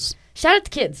to kids. Shout out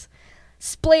to kids.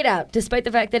 Splayed out, despite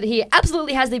the fact that he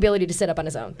absolutely has the ability to sit up on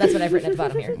his own. That's what I've written at the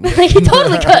bottom here. He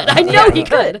totally could. I know he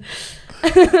could.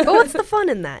 But what's the fun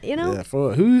in that, Yeah,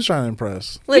 for who's trying to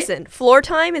impress? Listen, floor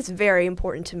time is very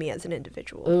important to me as an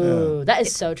individual. Ooh, that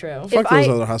is so true. Fuck those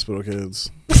other hospital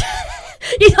kids.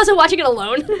 He's also watching it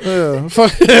alone. Yeah,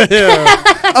 fuck yeah.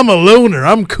 I'm a loner.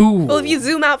 I'm cool. Well, if you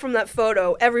zoom out from that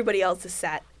photo, everybody else is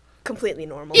sat completely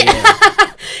normal.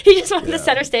 He just wanted the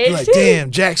center stage. You're like,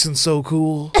 damn, Jackson's so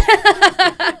cool.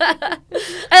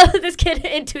 This kid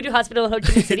in Tudu Hospital in Ho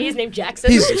Chi Minh City is named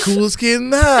Jackson. He's the coolest kid in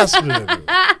the hospital.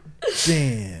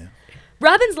 Damn.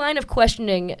 Robin's line of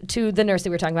questioning to the nurse that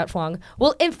we were talking about, Fong,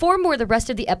 will inform where the rest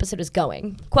of the episode is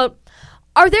going. Quote,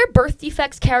 are there birth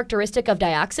defects characteristic of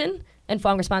dioxin? And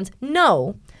Fong responds,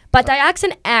 no. But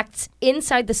dioxin acts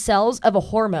inside the cells of a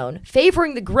hormone,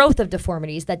 favoring the growth of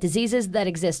deformities that diseases that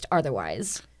exist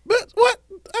otherwise. But what?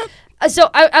 So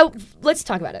let's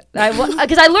talk about it.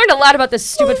 Because I learned a lot about this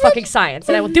stupid fucking science,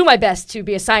 and I will do my best to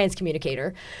be a science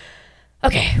communicator.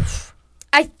 Okay.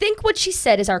 I think what she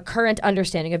said is our current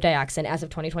understanding of dioxin as of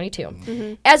 2022.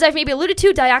 Mm-hmm. As I've maybe alluded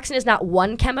to, dioxin is not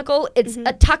one chemical. It's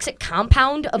a toxic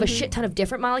compound of a shit ton of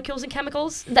different molecules and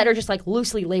chemicals that are just like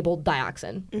loosely labeled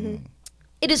dioxin. Mm-hmm.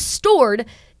 It is stored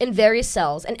in various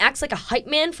cells and acts like a hype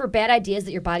man for bad ideas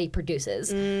that your body produces.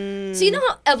 So you know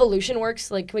how evolution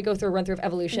works? Like, can we go through a run-through of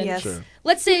evolution? Yes. Sure.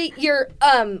 Let's say you're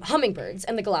hummingbirds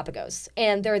in the Galapagos,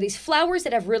 and there are these flowers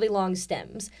that have really long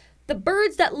stems. The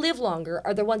birds that live longer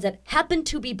are the ones that happen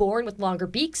to be born with longer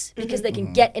beaks because they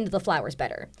can get into the flowers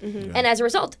better. Mm-hmm. And as a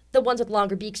result, the ones with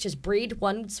longer beaks just breed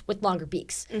ones with longer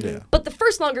beaks. Mm-hmm. Yeah. But the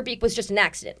first longer beak was just an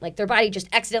accident. Like, their body just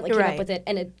accidentally came up with it,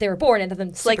 and they were born, and then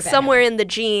it's like somewhere in the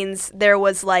genes, there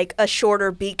was like a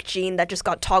shorter beak gene that just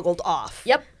got toggled off.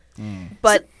 Yep.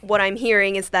 But what I'm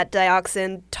hearing is that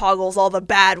dioxin toggles all the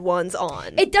bad ones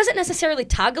on. It doesn't necessarily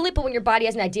toggle it, but when your body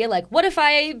has an idea like, what if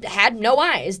I had no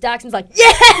eyes? Dioxin's like,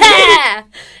 yeah!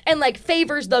 And like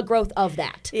favors the growth of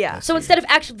that. Yeah. So instead of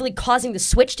actually causing the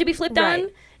switch to be flipped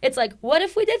on, it's like, what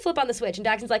if we did flip on the switch? And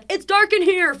Dioxin's like, it's dark in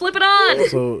here, flip it on!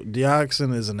 So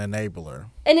dioxin is an enabler.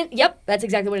 And yep, that's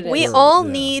exactly what it is. We all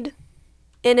need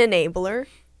an enabler.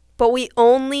 But we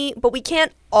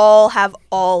can't all have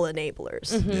all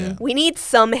enablers. Mm-hmm. Yeah. We need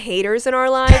some haters in our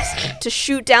lives to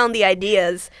shoot down the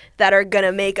ideas that are going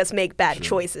to make us make bad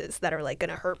choices that are like going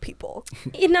to hurt people.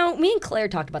 You know, me and Claire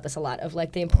talked about this a lot of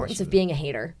like the importance of being a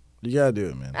hater. You got to do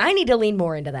it, man. I need to lean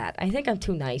more into that. I think I'm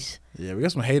too nice. Yeah, we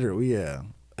got some hater.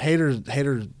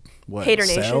 Hater what? Hater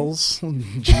Nation? Cells?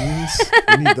 Genes?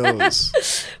 We need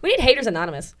those. We need haters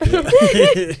anonymous.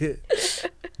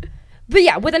 But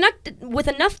yeah, with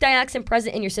enough dioxin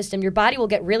present in your system, your body will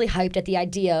get really hyped at the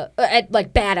idea, at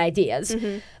like bad ideas.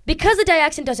 Mm-hmm. Because the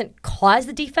dioxin doesn't cause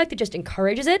the defect, it just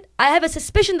encourages it. I have a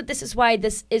suspicion that this is why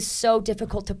this is so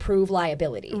difficult to prove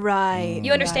liability. Right.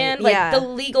 You understand? Like the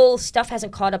legal stuff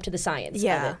hasn't caught up to the science.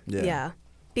 Yeah. Of it. Yeah.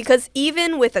 Because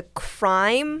even with a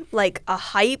crime, like a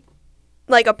hype,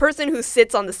 like a person who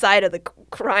sits on the side of the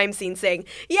crime scene saying,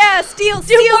 "Yeah, steal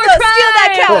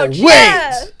that couch." Oh,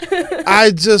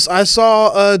 wait, yeah. I saw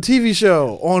a TV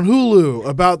show on Hulu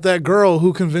about that girl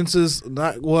who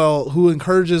who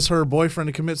encourages her boyfriend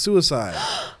to commit suicide.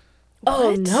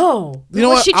 Oh no! You know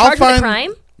was what? she charged with a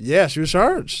crime? Yeah, she was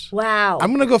charged. Wow.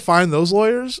 I'm gonna go find those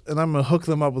lawyers and I'm gonna hook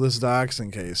them up with this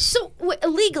dioxin case. So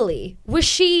legally, was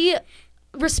she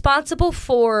responsible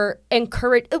for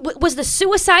was the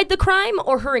suicide the crime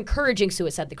or her encouraging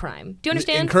suicide the crime? Do you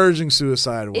understand? Encouraging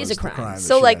suicide was a crime. The crime.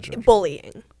 So like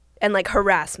bullying and like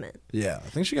harassment. Yeah, I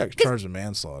think she got charged with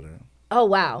manslaughter. Oh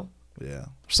wow. Yeah,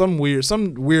 some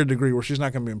weird degree where she's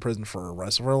not going to be in prison for the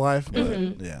rest of her life.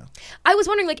 But yeah, I was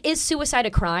wondering, like, is suicide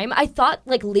a crime? I thought,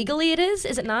 like, legally it is.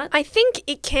 Is it not? I think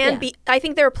it can be. I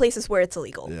think there are places where it's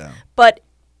illegal. Yeah. But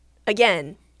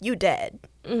again, you dead.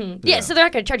 Mm-hmm. Yeah, so they're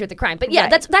not going to charge her with the crime. But yeah,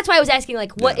 that's why I was asking,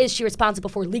 like, what is she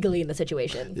responsible for legally in the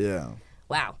situation? Yeah.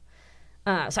 Wow.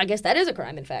 So I guess that is a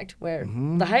crime, in fact, where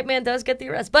the hype man does get the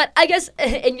arrest. But I guess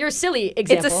in your silly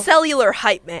example, it's a cellular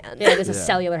hype man. Yeah, it is a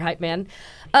cellular hype man.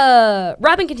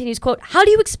 Robin continues, quote, "How do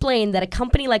you explain that a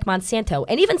company like Monsanto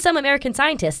and even some American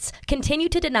scientists continue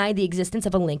to deny the existence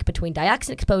of a link between dioxin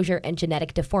exposure and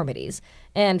genetic deformities?"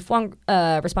 And Fong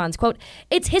responds, quote,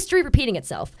 "It's history repeating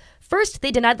itself. First,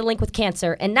 they denied the link with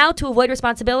cancer, and now to avoid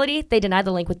responsibility, they deny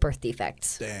the link with birth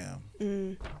defects."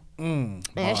 Damn.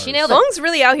 Yeah, she nailed it. Fong's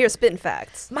really out here spitting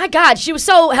facts. My God, she was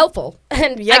so helpful.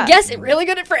 And I guess really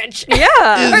good at French.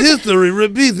 Yeah. Is history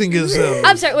repeating itself?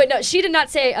 I'm sorry, wait, no, she did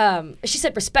not say, she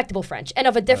said respectable French. And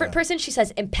of a different person, she says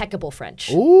impeccable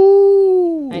French.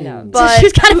 Ooh. I know. But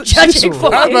she's kind of judging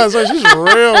for I'm me. about to say, she's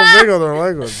real big on her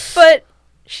language. But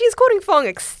she's quoting Fong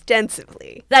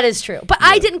extensively. That is true. But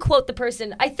I didn't quote the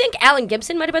person. I think Alan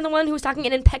Gibson might have been the one who was talking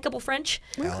in impeccable French.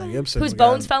 Alan Gibson. Whose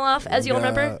bones fell off, as you'll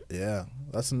remember. Yeah.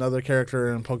 That's another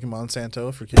character in Pokemon Monsanto,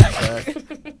 if you're keeping track.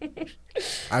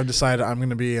 I've decided I'm going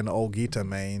to be an Olgita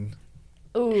main.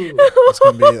 Ooh. That's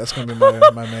gonna be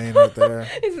my main right there.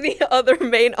 Is the other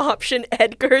main option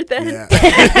Edgar then?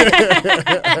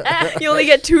 Yeah. You only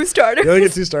get 2 starters. You only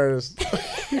get 2 starters.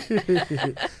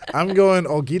 I'm going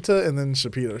Olgita and then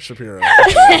Shapiro.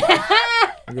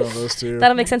 I'm going with those two.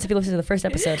 That'll make sense if you listen to the first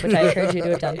episode, which I encourage you to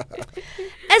have done.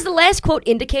 As the last quote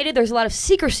indicated, there's a lot of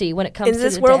secrecy when it comes to In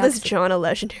this the world, is dioxin. John a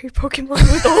legendary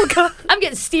Pokemon with Olga? I'm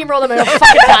getting steamrolled on my own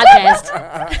fucking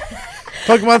podcast.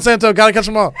 Pokemon Monsanto, gotta catch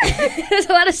them all. There's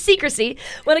a lot of secrecy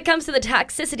when it comes to the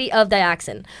toxicity of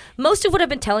dioxin. Most of what I've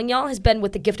been telling y'all has been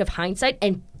with the gift of hindsight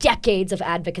and decades of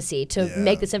advocacy to Yeah.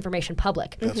 make this information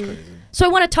public. That's crazy. So I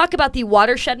want to talk about the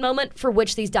watershed moment for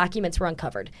which these documents were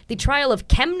uncovered, the trial of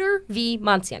Kemner v.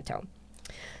 Monsanto.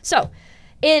 So,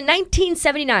 in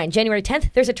 1979, January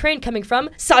 10th, there's a train coming from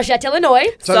Sauget, Illinois.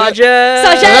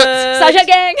 Sauget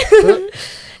gang!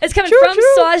 It's coming from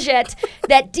Sauget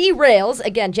that derails,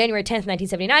 again, January 10th,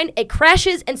 1979. It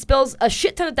crashes and spills a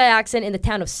shit ton of dioxin in the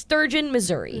town of Sturgeon,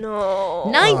 Missouri. No.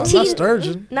 19 not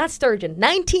Sturgeon. Not Sturgeon.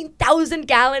 19,000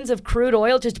 gallons of crude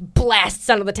oil just blasts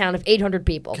onto the town of 800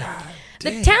 people.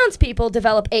 The townspeople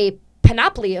develop a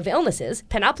panoply of illnesses.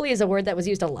 Panoply is a word that was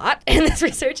used a lot in this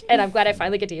research, and I'm glad I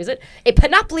finally get to use it. A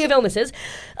panoply of illnesses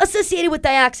associated with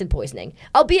dioxin poisoning,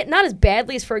 albeit not as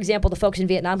badly as, for example, the folks in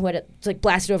Vietnam who had it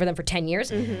blasted over them for 10 years.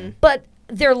 But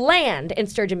their land in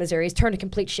Sturgeon, Missouri is turned to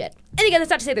complete shit. And again,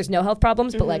 that's not to say there's no health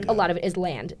problems, but a lot of it is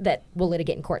land that will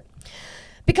litigate in court.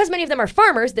 Because many of them are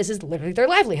farmers, this is literally their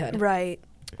livelihood. Right.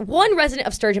 One resident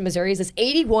of Sturgeon, Missouri is this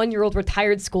 81-year-old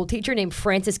retired school teacher named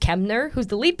Frances Kemner, who's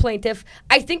the lead plaintiff,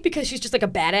 I think because she's just like a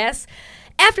badass.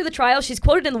 After the trial, she's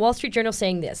quoted in the Wall Street Journal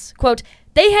saying this, quote,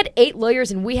 "They had 8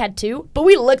 lawyers and we had 2, but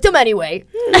we licked them anyway."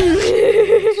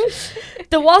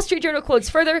 The Wall Street Journal quotes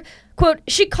further, quote,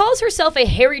 "She calls herself a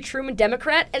Harry Truman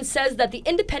Democrat and says that the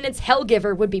Independence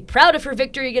Hellgiver would be proud of her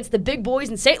victory against the big boys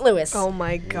in St. Louis." Oh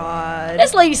my God.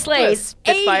 This lady slays.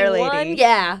 Spitfire 81, lady.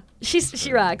 Yeah.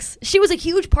 She rocks. She was a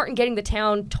huge part in getting the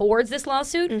town towards this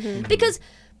lawsuit because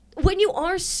when you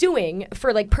are suing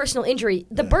for personal injury,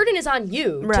 the burden is on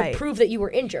you Right. to prove that you were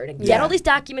injured and get all these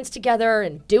documents together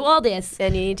and do all this.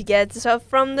 And you need to get stuff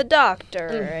from the doctor,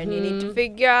 and you need to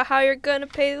figure out how you're going to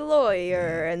pay the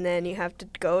lawyer, and then you have to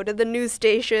go to the news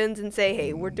stations and say,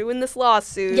 hey, we're doing this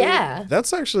lawsuit. Yeah.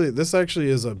 This actually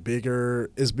is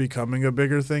becoming a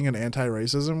bigger thing in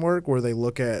anti-racism work, where they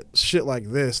look at shit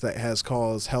like this that has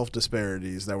caused health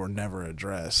disparities that were never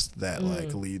addressed that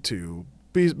lead to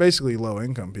basically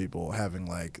low-income people having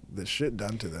this shit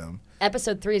done to them.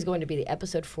 Episode 3 is going to be the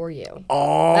episode for you.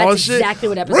 Oh, That's shit. exactly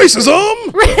what episode Racism?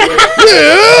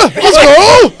 Yeah, let's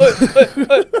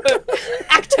go.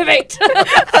 Activate.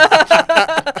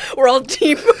 We're all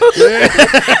deep. At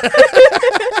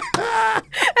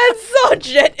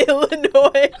Sauget,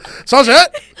 Illinois. Sauget.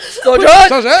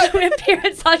 We appear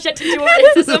at Sasha to do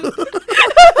racism.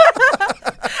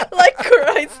 Like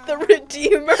Christ the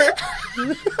Redeemer.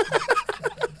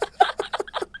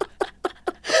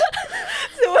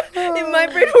 So in my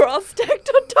brain, we're all stacked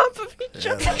on top of each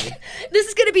other. This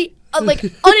is going to be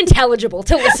unintelligible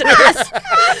to listeners.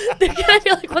 They're going to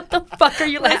be like, what the fuck are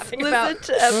you laughing about?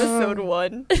 Listen to episode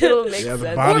 1. It'll make Yeah, the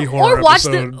sense. body Or horror watch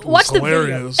the- episode watch was the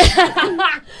video.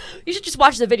 hilarious. You should just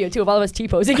watch the video, too, of all of us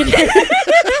T-posing in here.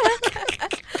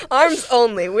 Arms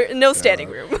only. We're no standing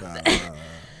room.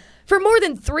 For more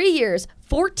than 3 years,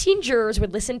 14 jurors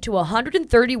would listen to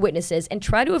 130 witnesses and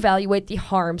try to evaluate the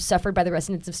harm suffered by the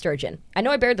residents of Sturgeon. I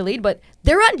know I buried the lead, but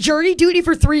they're on jury duty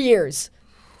for 3 years.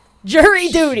 Jury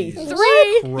duty. 3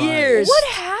 Christ. years. What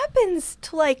happens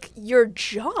to your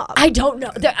job? I don't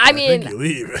know. I think you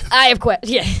leave. I have quit.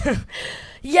 Yeah.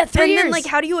 Yeah, 3 and years. then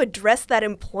how do you address that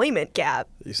employment gap?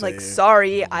 You say-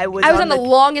 Sorry, I was I was on the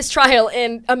longest trial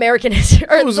in American history,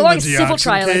 or was the in the longest civil dioxin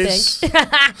trial, case. I think.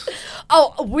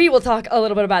 Oh, we will talk a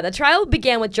little bit about it. The trial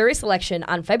began with jury selection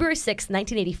on February 6,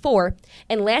 1984,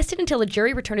 and lasted until the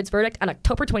jury returned its verdict on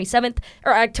October 22nd,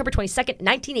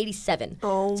 1987.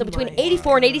 Oh so between my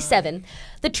 84 and 87,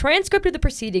 the transcript of the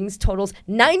proceedings totals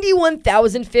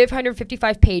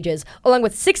 91,555 pages, along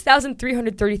with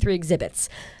 6,333 exhibits.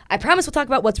 I promise we'll talk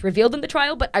about what's revealed in the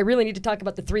trial, but I really need to talk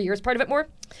about the 3 years part of it more.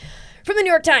 From the New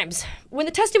York Times, when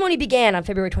the testimony began on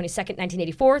February 22nd,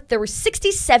 1984, there were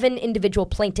 67 individual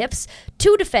plaintiffs,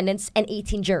 2 defendants, and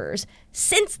 18 jurors.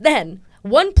 Since then,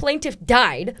 1 plaintiff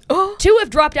died, 2 have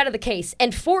dropped out of the case,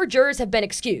 and 4 jurors have been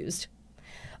excused.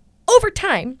 Over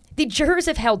time, the jurors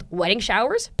have held wedding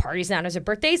showers, parties and honors of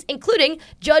birthdays, including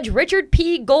Judge Richard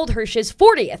P. Goldhirsch's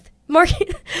 40th.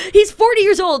 He's 40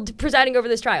 years old presiding over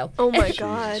this trial. Oh my Jesus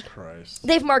God. Christ.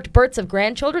 They've marked births of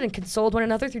grandchildren and consoled one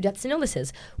another through deaths and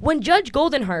illnesses. When Judge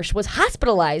Goldenharsh was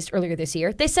hospitalized earlier this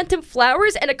year, they sent him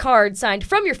flowers and a card signed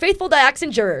from your faithful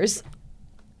dioxin jurors.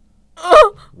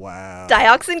 Wow.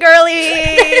 Dioxin girly.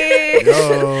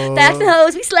 Yo. Dioxin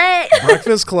hoes, we slay.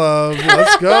 Breakfast Club.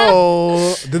 Let's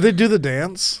go. Did they do the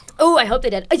dance? Oh, I hope they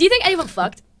did. Do you think any of them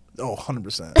fucked? Oh,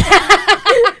 100%.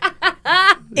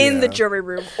 In the jury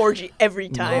room, orgy every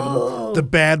time. The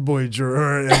bad boy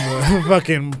juror and the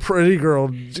fucking pretty girl,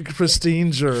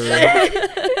 pristine juror.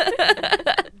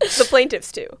 The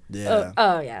plaintiffs too. Yeah.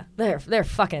 Oh yeah, they're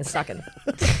fucking sucking.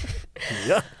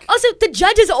 Yuck. Also, the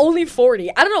judge is only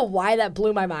 40. I don't know why that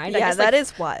blew my mind. Yeah, I guess, that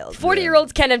is wild.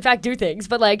 40-year-olds can in fact do things,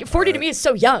 but like 40 to me is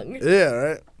so young. Yeah,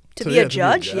 right. To So, be yeah, a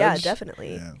judge? Yeah,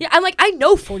 definitely. Yeah. Yeah, I'm like, I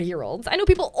know 40-year-olds. I know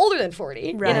people older than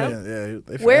 40. Right. You Oh, know? yeah,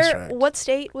 they fast Where? tracked. What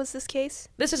state was this case?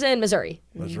 This was in Missouri,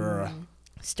 Missouri.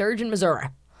 Sturgeon, Missouri.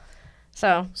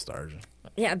 So Sturgeon.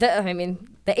 yeah, the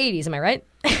 80s. Am I right?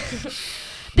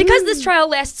 Because this trial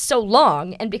lasts so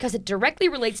long, and because it directly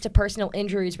relates to personal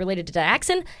injuries related to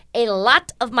dioxin, a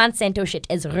lot of Monsanto shit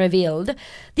is revealed.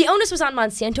 The onus was on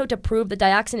Monsanto to prove that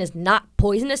dioxin is not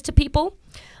poisonous to people.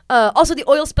 Also, the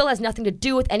oil spill has nothing to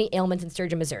do with any ailments in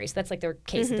Sturgeon, Missouri. So that's like their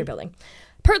case that they're building.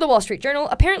 Per the Wall Street Journal,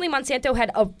 apparently Monsanto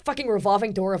had a fucking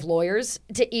revolving door of lawyers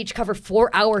to each cover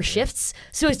 4-hour shifts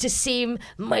so as to seem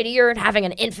mightier and having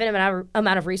an infinite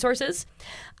amount of resources.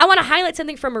 I want to highlight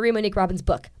something from Marie Monique Robbins'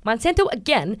 book. Monsanto,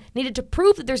 again, needed to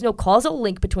prove that there's no causal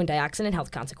link between dioxin and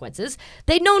health consequences.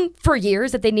 They'd known for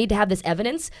years that they need to have this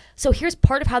evidence, so here's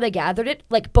part of how they gathered it,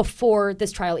 like before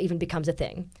this trial even becomes a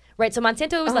thing. Right, so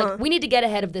Monsanto was like, we need to get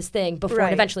ahead of this thing before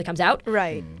it eventually comes out.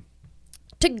 Right.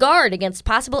 To guard against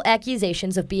possible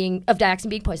accusations of dioxin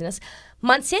being poisonous,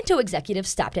 Monsanto executives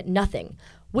stopped at nothing.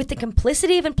 With the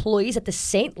complicity of employees at the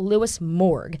St. Louis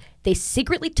morgue, they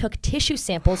secretly took tissue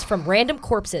samples from random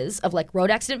corpses of like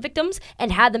road accident victims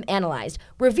and had them analyzed,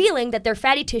 revealing that their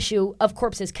fatty tissue of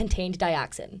corpses contained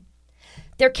dioxin.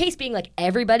 Their case being like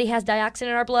everybody has dioxin in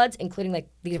our bloods, including like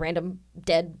these random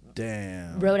dead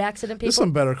road accident people. This is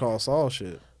some Better Call Saul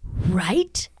shit.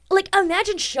 Right? Like,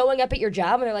 imagine showing up at your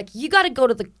job and they're like, you got to go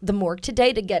to the morgue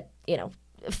today to get,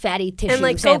 fatty tissue And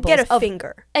like, go samples get a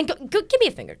finger. And go give me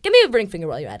a finger. Give me a ring finger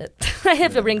while you're at it. I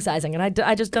have the ring sizing, and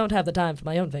I just don't have the time for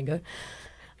my own finger.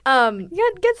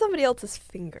 You get somebody else's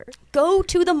finger. Go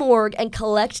to the morgue and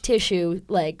collect tissue,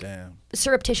 like, Damn.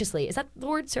 surreptitiously. Is that the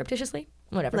word? Surreptitiously?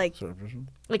 Whatever. Like, Surreptitiously?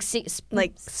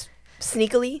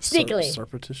 sneakily? Sneakily.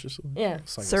 Surreptitiously? Yeah.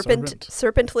 It's like a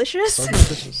Serpentlicious?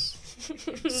 Surreptitious.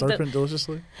 Serpent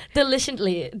deliciously?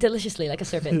 Deliciously, like a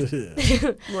serpent.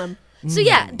 Lem. So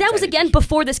yeah, that was again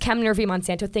before this Kemner v.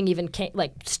 Monsanto thing even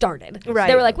started. Right.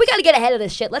 They were like, we got to get ahead of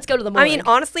this shit. Let's go to the morgue. I mean,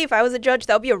 honestly, if I was a judge,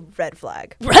 that would be a red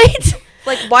flag. Right?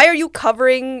 Like, why are you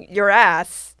covering your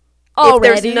ass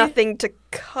Already? if there's nothing to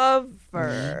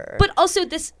cover? But also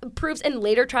this proves in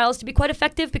later trials to be quite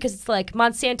effective because it's like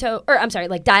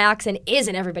dioxin is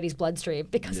in everybody's bloodstream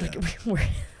because like we're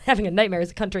having a nightmare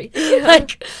as a country.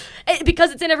 Like,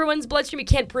 because it's in everyone's bloodstream, you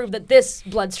can't prove that this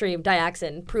bloodstream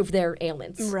dioxin proved their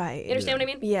ailments. Right. You understand what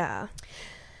I mean? Yeah.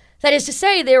 That is to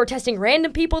say, they were testing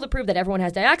random people to prove that everyone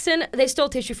has dioxin. They stole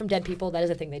tissue from dead people. That is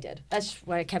a thing they did. That's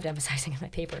what I kept emphasizing in my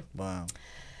paper. Wow.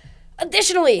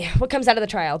 Additionally, what comes out of the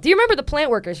trial? Do you remember the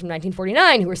plant workers from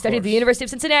 1949 who were studied at the University of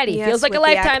Cincinnati? Yes, Feels like a with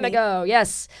the lifetime acne. ago.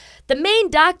 Yes. The main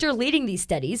doctor leading these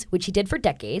studies, which he did for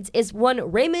decades, is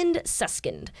one Raymond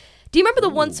Suskind. Do you remember the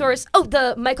one source? Oh,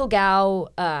 the Michael Gow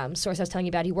source I was telling you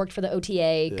about. He worked for the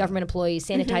OTA, government employees,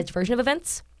 sanitized version of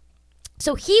events.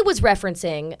 So he was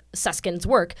referencing Suskind's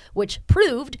work, which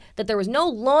proved that there was no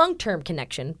long-term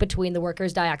connection between the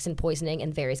workers' dioxin poisoning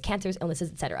and various cancers, illnesses,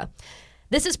 etc.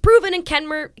 This is proven in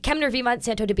Kemner v.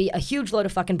 Monsanto to be a huge load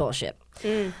of fucking bullshit.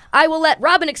 I will let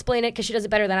Robin explain it because she does it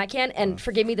better than I can. And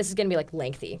forgive me, this is going to be like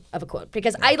lengthy of a quote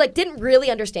because I didn't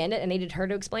really understand it and needed her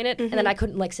to explain it. And then I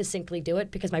couldn't succinctly do it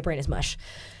because my brain is mush.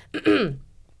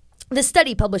 This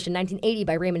study, published in 1980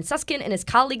 by Raymond Suskind and his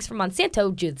colleagues from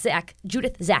Monsanto,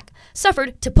 Judith Zack,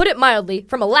 suffered, to put it mildly,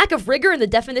 from a lack of rigor in the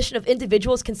definition of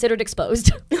individuals considered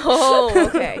exposed. Oh,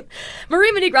 okay.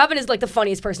 Marie Monique Robin is the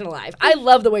funniest person alive. I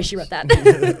love the way she wrote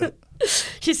that.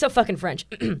 She's so fucking French.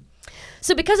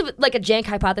 So because of a jank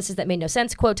hypothesis that made no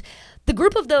sense, quote, the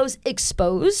group of those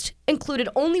exposed included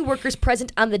only workers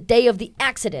present on the day of the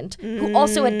accident who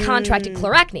also had contracted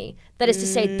chloracne. That is to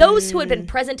say, those who had been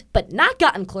present but not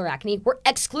gotten chloracne were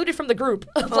excluded from the group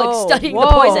of studying the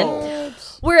poison.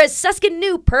 Whereas Suskind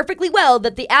knew perfectly well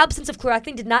that the absence of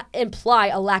chloracne did not imply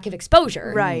a lack of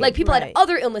exposure. Right. People had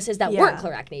other illnesses that weren't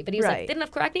chloracne, but he was Right. they didn't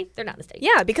have chloracne, they're not in the study.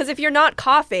 Yeah, because if you're not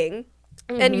coughing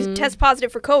and you test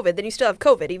positive for COVID, then you still have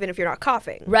COVID, even if you're not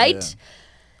coughing. Right?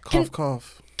 Yeah.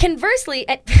 Cough. Conversely,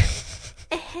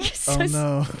 Oh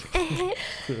no.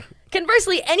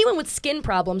 Conversely, anyone with skin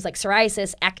problems like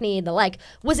psoriasis, acne, and the like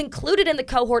was included in the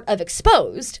cohort of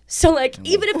exposed. So,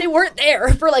 even if they weren't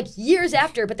there for years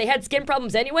after, but they had skin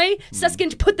problems anyway,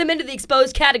 Suskind put them into the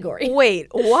exposed category. Wait,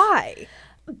 why?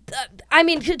 I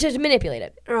mean, to manipulate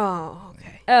it. Oh,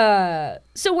 okay.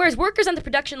 So whereas workers on the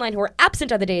production line who were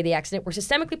absent on the day of the accident were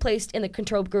systemically placed in the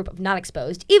control group of not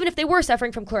exposed, even if they were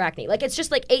suffering from chloracne. Like, it's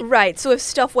just like Right. So if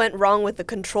stuff went wrong with the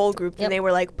control group, then Yep. they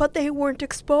were like, but they weren't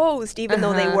exposed, even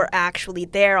though they were actually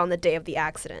there on the day of the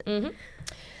accident.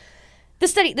 The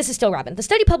study, this is still Robin. The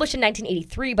study published in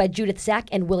 1983 by Judith Zach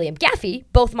and William Gaffey,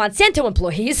 both Monsanto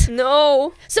employees.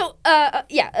 No. So,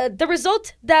 the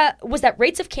result was that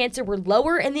rates of cancer were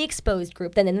lower in the exposed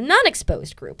group than in the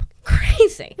non-exposed group.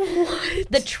 Crazy. What?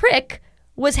 The trick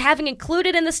was having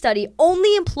included in the study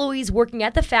only employees working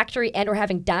at the factory and or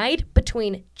having died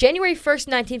between January 1st,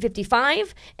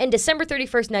 1955 and December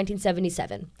 31st,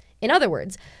 1977. In other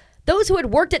words, those who had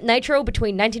worked at Nitro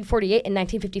between 1948 and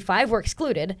 1955 were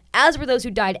excluded, as were those who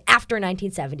died after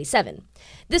 1977.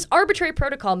 This arbitrary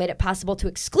protocol made it possible to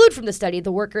exclude from the study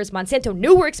the workers Monsanto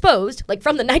knew were exposed, like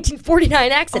from the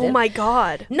 1949 accident. Oh my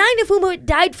God. 9 of whom had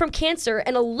died from cancer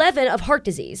and 11 of heart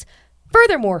disease.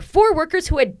 Furthermore, 4 workers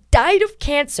who had died of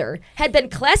cancer had been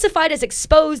classified as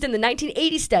exposed in the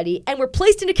 1980 study and were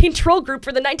placed in a control group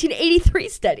for the 1983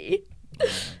 study.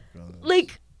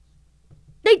 Like,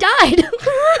 they died.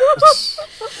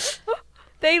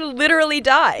 They literally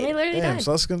died. They literally Damn, died.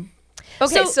 Suskin.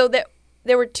 Okay, so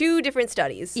there were 2 different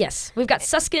studies. Yes, we've got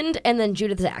Suskind and then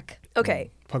Judith Zach. Okay.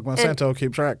 Puck Monsanto,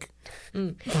 keep track.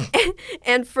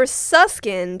 And for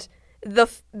Suskind,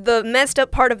 the messed up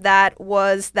part of that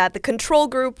was that the control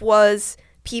group was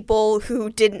people who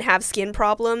didn't have skin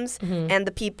problems, and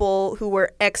the people who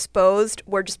were exposed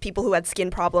were just people who had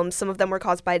skin problems. Some of them were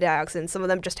caused by dioxin. Some of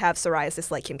them just have psoriasis,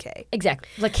 like Kim K. Exactly.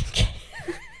 Like,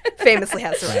 Famously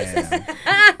has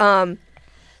psoriasis.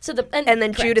 so And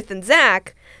then Judith and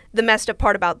Zach, the messed up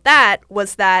part about that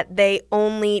was that they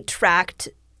only tracked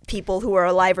people who are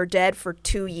alive or dead for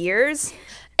 2 years.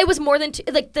 It was more than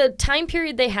like the time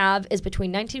period they have is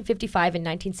between 1955 and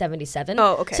 1977.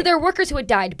 Oh, okay. So there are workers who had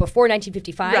died before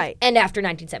 1955 Right. and after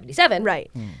 1977.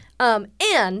 Right.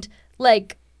 And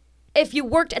like if you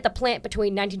worked at the plant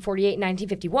between 1948 and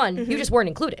 1951, you just weren't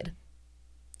included.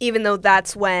 Even though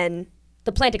that's when...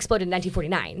 The plant exploded in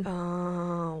 1949.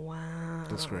 Oh, wow.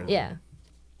 That's great. Yeah.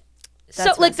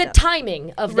 That's so like the messed up.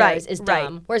 timing of Right, theirs is right.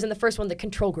 dumb, whereas in the first one the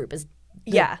control group is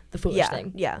the foolish yeah,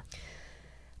 thing. Yeah.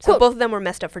 So Cool. both of them were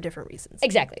messed up for different reasons.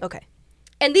 Exactly. Okay.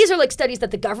 And these are like studies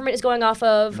that the government is going off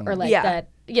of, or like Yeah. that,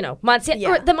 Monsanto, Yeah.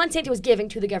 or the Monsanto was giving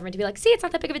to the government to be like, see, it's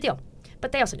not that big of a deal.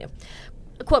 But they also knew.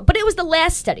 Quote, but it was the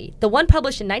last study, the one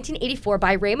published in 1984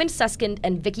 by Raymond Suskind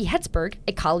and Vicky Hetzberg,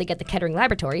 a colleague at the Kettering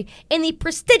Laboratory, in the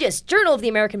prestigious Journal of the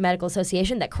American Medical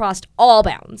Association that crossed all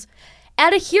bounds.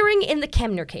 At a hearing in the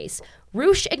Kemner case,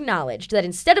 Roosh acknowledged that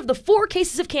instead of the 4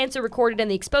 cases of cancer recorded in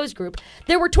the exposed group,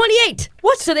 there were 28.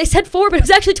 What? So they said 4, but it was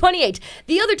actually 28.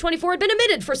 The other 24 had been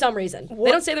omitted for some reason.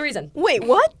 They don't say the reason. Wait,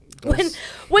 what?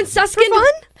 When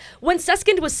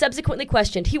Suskind was subsequently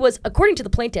questioned, he was, according to the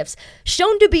plaintiffs,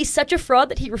 shown to be such a fraud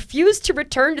that he refused to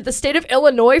return to the state of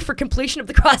Illinois for completion of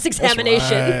the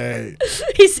cross-examination. Right.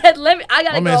 He said, I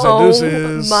gotta My man go. said,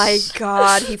 Oh deuces. my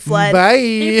God, he fled. Bye.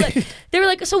 He was like- they were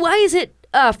like, so why is it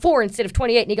 4 instead of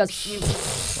 28? And he goes,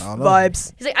 I don't know.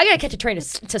 Vibes. he's like, I gotta catch a train to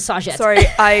Sauget. Sorry,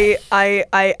 I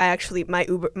actually my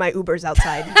Uber's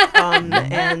outside,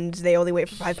 and they only wait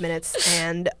for 5 minutes,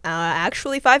 and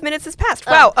actually 5 minutes has passed.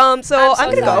 Wow. So I'm gonna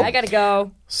sorry. go. I gotta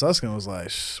go. Suskin was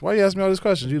like, why you asking me all these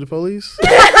questions? You the police?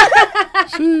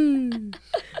 Sheesh.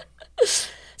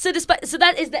 So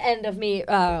that is the end of me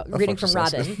reading from fucks with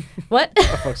Robin. Susskind. What? I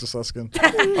fucks with Suskin.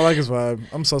 I like his vibe.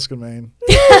 I'm Suskin main.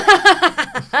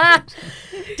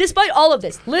 Despite all of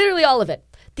this, literally all of it,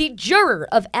 the juror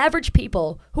of average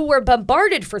people who were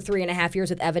bombarded for 3.5 years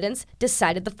with evidence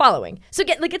decided the following. So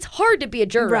again, like it's hard to be a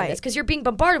juror on Right. this because you're being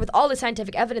bombarded with all the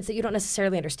scientific evidence that you don't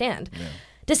necessarily understand.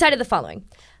 Decided the following.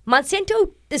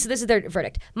 Monsanto, this is their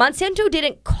verdict. Monsanto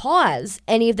didn't cause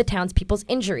any of the townspeople's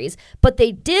injuries, but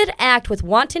they did act with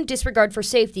wanton disregard for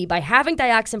safety by having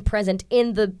dioxin present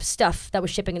in the stuff that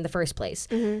was shipping in the first place.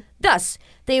 Thus,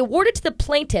 they awarded to the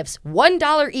plaintiffs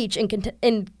 $1 each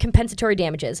in compensatory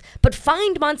damages, but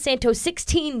fined Monsanto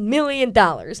 $16 million.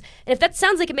 And if that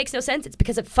sounds like it makes no sense, it's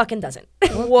because it fucking doesn't.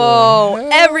 Whoa!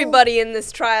 Everybody in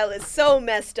this trial is so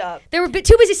messed up. They were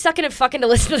too busy sucking and fucking to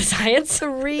listen to the science.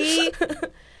 3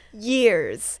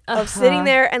 years of sitting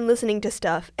there and listening to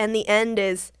stuff, and the end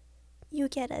is, you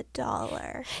get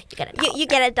 $1. You get it. You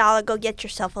get $1. Go get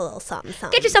yourself a little something,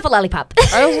 something. Get yourself a lollipop.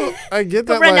 I get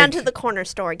Go that. run like, down to the corner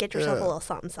store. Get yourself a little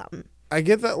something, something. I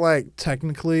get that, like,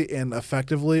 technically and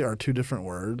effectively are 2 different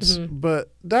words,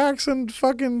 but dioxin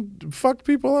fucking fucked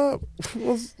people up.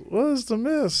 What is the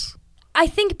miss? I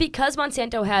think because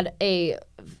Monsanto had a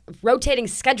rotating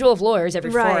schedule of lawyers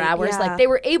every 4 Right, hours. yeah. Like, they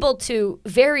were able to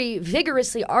very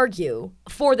vigorously argue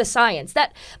for the science.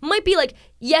 That might be like,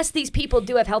 yes, these people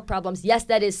do have health problems. Yes,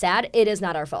 that is sad. It is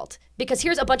not our fault. Because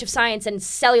here's a bunch of science and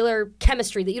cellular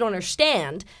chemistry that you don't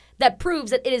understand that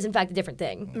proves that it is, in fact, a different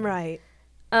thing. Right.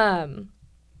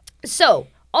 So,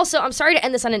 also, I'm sorry to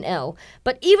end this on an L,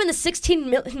 but even the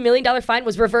 $16 million fine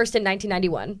was reversed in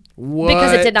 1991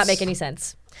 because it did not make any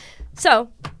sense. So,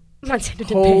 Monsanto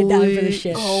didn't pay down for the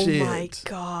shit. Oh Shit. my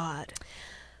God.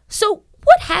 So,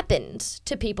 what happened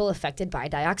to people affected by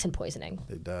dioxin poisoning?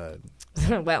 They died.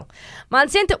 Well,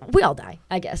 Monsanto, we all die,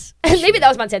 I guess. Maybe that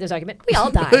was Monsanto's argument. We all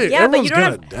die. Hey, Yeah, but you everyone's don't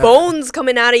gonna have die. bones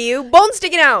coming out of you. Bones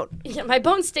sticking out. Yeah, my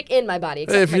bones stick in my body,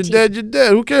 except Hey, if for my you're teeth. dead, you're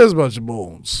dead. Who cares about your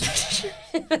bones?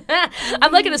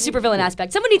 I'm liking the supervillain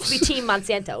aspect. Someone needs to be Team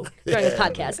Monsanto during this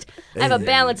podcast. I have a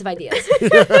balance of ideas.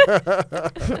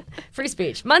 Free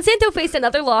speech. Monsanto faced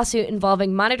another lawsuit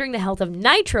involving monitoring the health of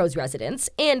Nitro's residents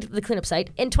and the cleanup site.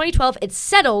 In 2012, it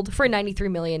settled for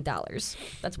 $93 million.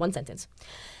 That's one sentence.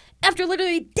 After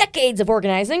literally decades of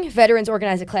organizing, veterans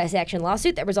organized a class action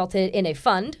lawsuit that resulted in a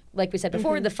fund, like we said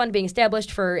before, the fund being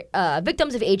established for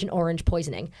victims of Agent Orange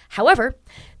poisoning. However,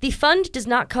 the fund does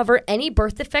not cover any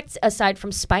birth defects aside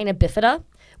from spina bifida,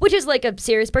 which is like a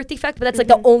serious birth defect, but that's like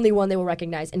the only one they will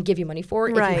recognize and give you money for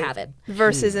if you have it.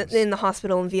 Versus in the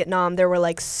hospital in Vietnam, there were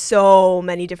like so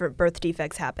many different birth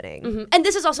defects happening. And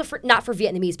this is also not for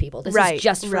Vietnamese people. This is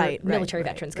just for military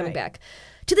veterans coming back.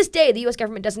 To this day, the U.S.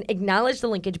 government doesn't acknowledge the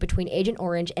linkage between Agent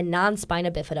Orange and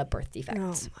non-spina bifida birth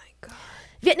defects. Oh my God.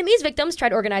 Vietnamese victims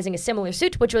tried organizing a similar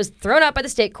suit, which was thrown out by the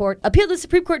state court, appealed to the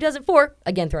Supreme Court in 2004,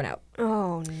 again thrown out.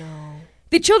 Oh no.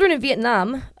 The children in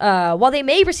Vietnam, while they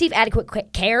may receive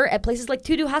adequate care at places like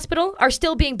Tudu Hospital, are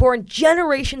still being born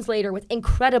generations later with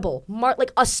incredible,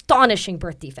 astonishing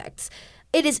birth defects.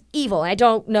 It is evil, and I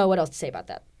don't know what else to say about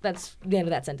that. That's the end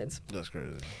of that sentence. That's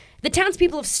crazy. The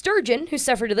townspeople of Sturgeon, who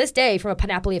suffer to this day from a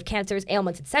panoply of cancers,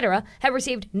 ailments, etc., have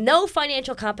received no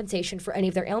financial compensation for any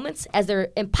of their ailments, as they're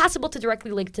impossible to directly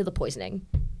link to the poisoning.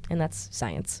 And that's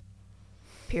science.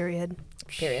 Period.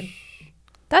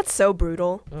 That's so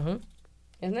brutal.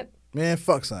 Isn't it? Man,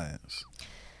 fuck science.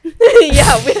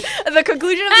 Yeah, the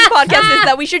conclusion of this podcast is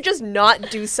that we should just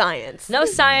not do science. No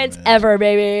science ever,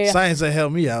 baby. Science that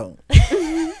helped me out.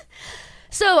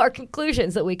 So our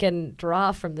conclusions that we can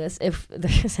draw from this, if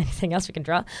there's anything else we can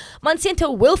draw,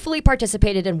 Monsanto willfully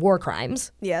participated in war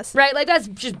crimes. Yes. Right? Like, that's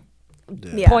just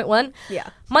Yeah. point one. Yeah.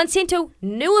 Monsanto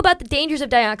knew about the dangers of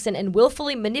dioxin and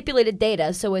willfully manipulated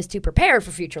data so as to prepare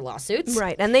for future lawsuits.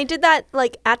 Right. And they did that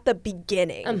like at the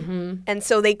beginning. And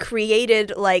so they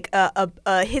created like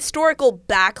a historical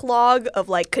backlog of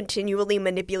like continually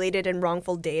manipulated and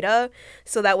wrongful data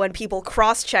so that when people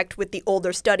cross-checked with the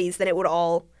older studies, then it would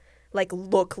all like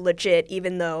look legit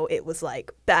even though it was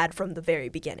like bad from the very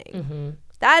beginning.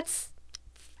 That's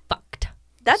Fucked.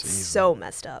 That's so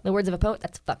messed up. The words of a poet,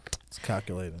 that's fucked. It's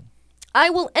calculating. I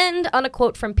will end on a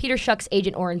quote from Peter Schuck's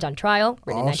Agent Orange on Trial,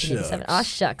 written in 1987. Aw,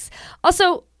 shucks.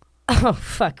 Also, oh,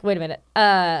 fuck, wait a minute.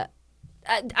 I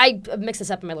mixed this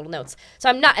up in my little notes. So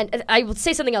I'm not, I will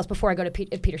say something else before I go to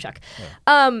Peter Schuck.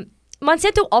 Yeah.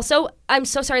 Monsanto also, I'm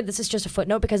so sorry this is just a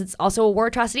footnote because it's also a war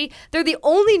atrocity. They're the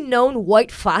only known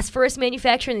white phosphorus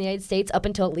manufacturer in the United States up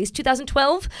until at least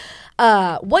 2012.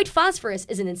 White phosphorus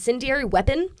is an incendiary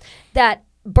weapon that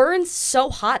burns so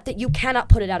hot that you cannot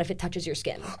put it out if it touches your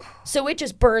skin. So it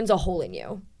just burns a hole in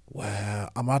you.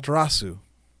 Wow. Amaterasu.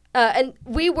 And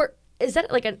we were, is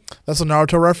that like a... That's a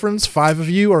Naruto reference. 5 of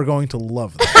you are going to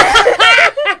love that.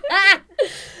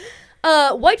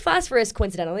 White phosphorus,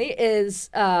 coincidentally, is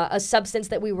a substance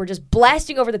that we were just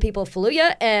blasting over the people of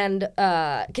Fallujah and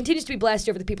continues to be blasted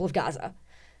over the people of Gaza.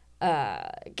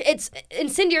 It's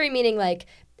incendiary, meaning like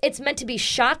it's meant to be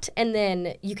shot and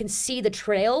then you can see the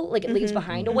trail, like it leaves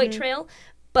behind a white trail,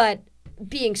 but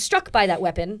being struck by that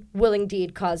weapon will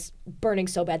indeed cause burning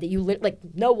so bad that you like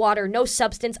no water, no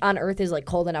substance on Earth is like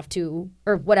cold enough to,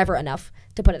 or whatever enough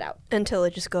to put it out. Until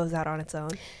it just goes out on its own.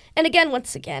 And again,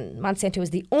 once again, Monsanto is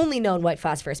the only known white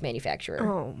phosphorus manufacturer.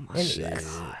 Oh my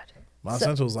God.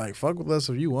 Monsanto was like, fuck with us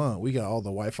if you want. We got all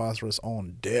the white phosphorus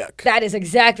on deck. That is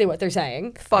exactly what they're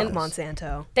saying. Fuck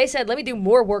Monsanto. They said, let me do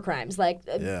more war crimes. Like,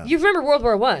 you remember World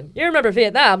War I. You remember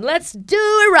Vietnam. Let's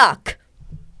do Iraq.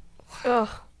 Ugh.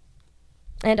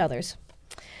 And others.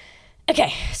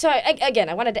 Okay, so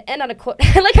I wanted to end on a quote.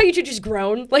 I like how you two just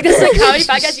groan. Like, this is a comedy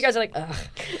podcast. You guys are like, ugh.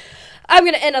 I'm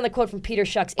going to end on the quote from Peter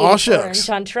Schuck's Agent Orange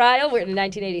on Trial, written in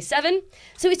 1987.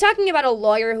 So he's talking about a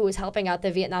lawyer who was helping out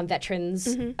the Vietnam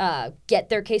veterans get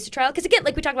their case to trial. Because again,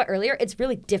 like we talked about earlier, it's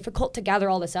really difficult to gather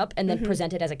all this up and then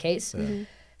present it as a case.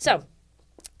 So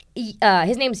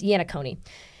his name's Yannicone.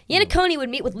 Iannacone would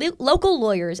meet with local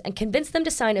lawyers and convince them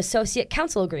to sign associate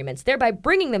counsel agreements, thereby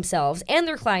bringing themselves and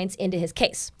their clients into his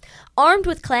case. Armed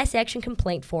with class action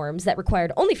complaint forms that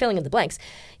required only filling in the blanks,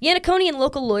 Iannacone and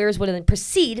local lawyers would then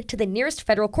proceed to the nearest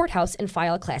federal courthouse and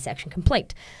file a class action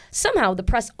complaint. Somehow, the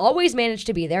press always managed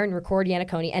to be there and record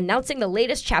Iannacone announcing the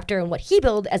latest chapter in what he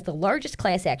billed as the largest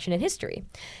class action in history.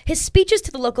 His speeches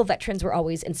to the local veterans were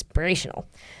always inspirational.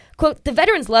 Quote, the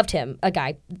veterans loved him, a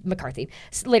guy, McCarthy,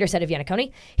 later said of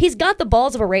Iannacone. He's got the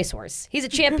balls of a racehorse. He's a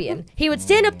champion. He would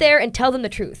stand up there and tell them the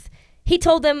truth. He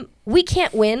told them, we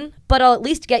can't win, but I'll at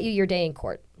least get you your day in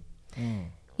court.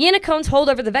 Iannacone's hold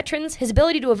over the veterans, his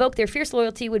ability to evoke their fierce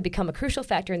loyalty would become a crucial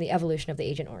factor in the evolution of the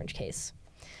Agent Orange case.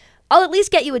 I'll at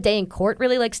least get you a day in court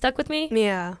really, stuck with me.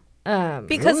 Yeah.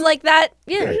 Because, Really? like, that...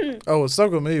 Yeah. Oh, what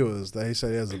stuck with me was that he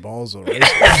said he has the balls of a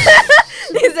racehorse.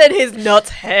 He said his nuts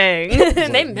hang.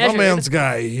 They My measured. man's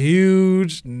got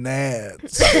huge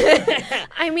gnats.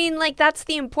 I mean, like, that's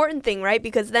the important thing, right?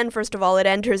 Because then, first of all, it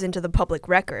enters into the public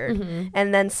record.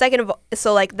 And then second of all,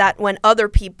 so, like, that when other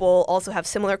people also have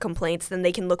similar complaints, then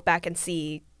they can look back and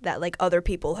see that, like, other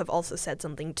people have also said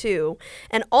something too.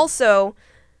 And also,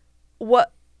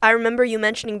 what... I remember you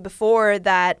mentioning before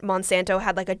that Monsanto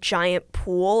had like a giant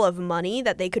pool of money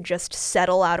that they could just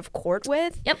settle out of court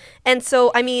with. Yep. And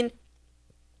so, I mean,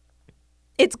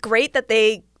 it's great that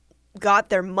they got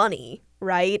their money,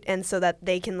 right? And so that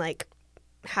they can like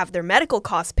have their medical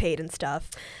costs paid and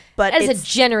stuff. But That is it's a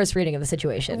generous reading of the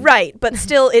situation. right. But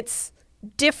still, it's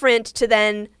different to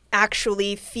then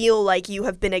actually feel like you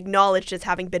have been acknowledged as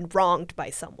having been wronged by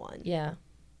someone. Yeah.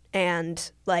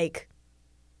 And like...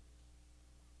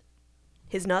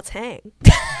 his nuts hang.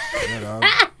 You know,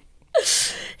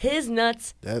 His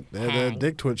nuts. that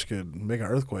dick twitch could make an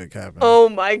earthquake happen. Oh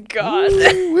my god.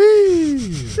 Woo-wee.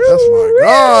 That's my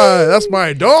god. That's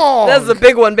my dog. That's a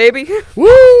big one, baby.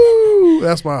 Woo!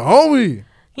 That's my homie.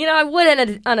 You know, I would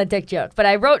end on a dick joke, but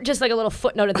I wrote just like a little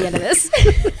footnote at the end of this.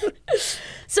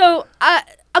 So,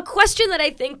 a question that I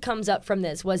think comes up from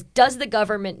this was, does the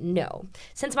government know?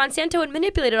 Since Monsanto had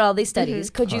manipulated all these studies,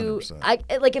 could you,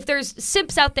 100%. if there's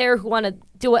simps out there who want to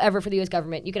do whatever for the U.S.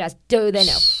 government, you could ask, do they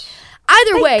know?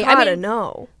 Either way, I gotta mean,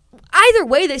 know. either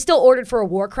way, they still ordered for a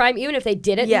war crime, even if they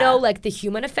didn't Yeah. know, like, the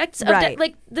human effects of, Right.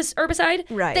 like, this herbicide.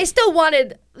 Right. They still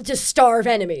wanted to starve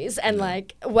enemies and,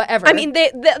 like, whatever. I mean,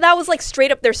 that was like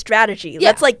straight up their strategy. Yeah.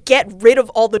 Let's like get rid of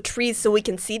all the trees so we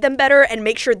can see them better and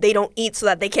make sure they don't eat so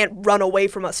that they can't run away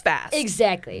from us fast.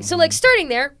 Exactly. So, like, starting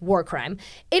there, war crime.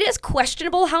 It is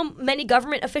questionable how many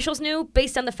government officials knew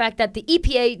based on the fact that the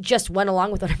EPA just went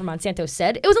along with whatever Monsanto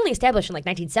said. It was only established in, like,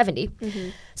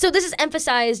 1970. So this is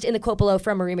emphasized in the quote below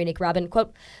from Marie Monique Robin.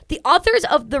 Quote, the authors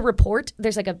of the report,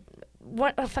 there's like a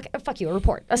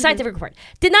report, a scientific report,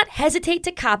 did not hesitate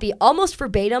to copy almost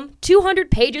verbatim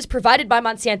 200 pages provided by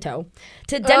Monsanto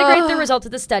to denigrate the results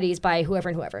of the studies by whoever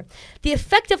and whoever. The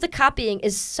effect of the copying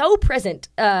is so present,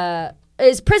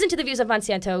 is present to the views of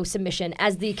Monsanto submission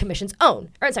as the commission's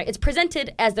own. It's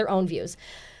presented as their own views.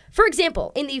 For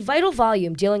example, in the vital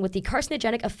volume dealing with the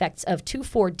carcinogenic effects of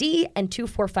 2,4-D and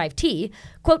 2,4,5-T,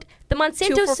 quote, the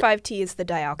Monsanto... 2,4,5-T is the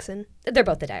dioxin. They're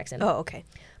both the dioxin. Oh, okay.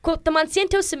 Quote, the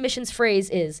Monsanto submission's phrase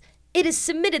is, it is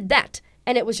submitted that,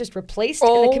 and it was just replaced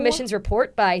in the commission's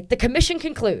report by, the commission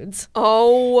concludes,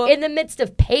 Oh in the midst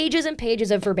of pages and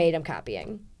pages of verbatim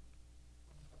copying.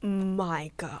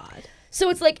 my god. So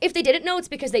it's like, if they didn't know, it's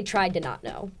because they tried to not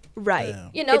know. Right. Yeah.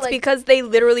 You know, it's like, because they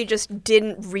literally just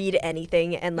didn't read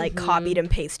anything and like copied and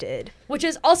pasted. which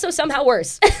is also somehow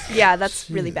worse. Yeah, that's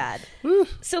really bad.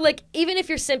 So, like, even if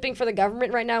you're simping for the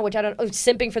government right now, which I don't,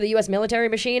 simping for the U.S. military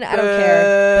machine, I don't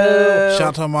care. Shout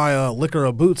out to my liquor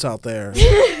of boots out there.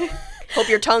 Hope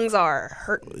your tongues are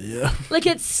hurting. Yeah. Like,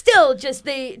 it's still just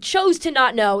they chose to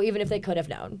not know, even if they could have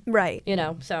known. Right. You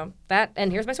know, so that,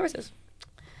 and here's my sources.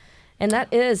 And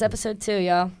that is episode 2,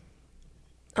 y'all.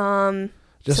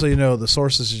 Just so you know, the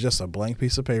sources is just a blank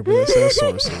piece of paper that says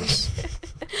sources.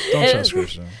 Don't trust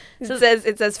Christian.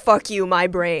 It says fuck you, my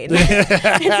brain.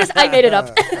 It says I made it up.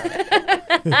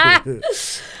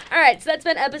 All right, so that's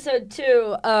been episode 2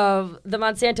 of the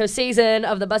Monsanto season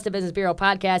of the Busted Business Bureau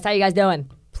podcast. How you guys doing?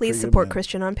 Please Pretty good, support man.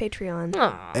 Christian on Patreon.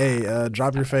 Aw. Hey,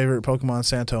 drop your favorite Pokemon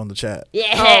Santo in the chat.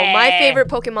 Yeah. Oh, my favorite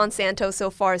Pokemon Santo so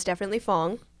far is definitely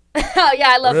Fong. Oh, yeah,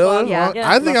 I love Really? Fong. Yeah.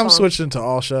 I think love I'm Fong. switching to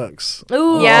All Shucks.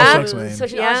 Ooh, Yeah? All Shucks main.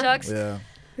 switching to Yeah. All Shucks. Yeah.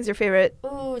 Who's your favorite?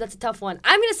 Ooh, that's a tough one.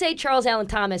 I'm going to say Charles Allen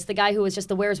Thomas, the guy who was just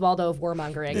the Where's Waldo of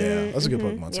warmongering. Yeah, that's a good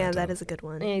Pokemon Santo. Yeah, that is a good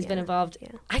one. Yeah, he's been involved.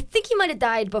 Yeah. I think he might have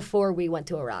died before we went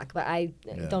to Iraq, but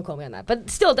don't quote me on that. But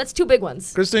still, that's 2 big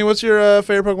ones. Christine, what's your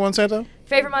favorite Pokemon Santo?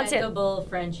 Favorite Monsanto? Impeccable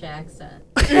French accent.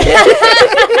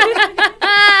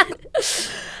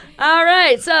 All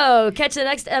right, so catch the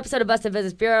next episode of Busted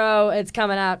Business Bureau. It's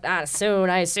coming out soon,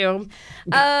 I assume.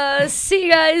 See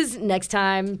you guys next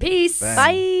time. Peace. Bang.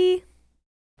 Bye.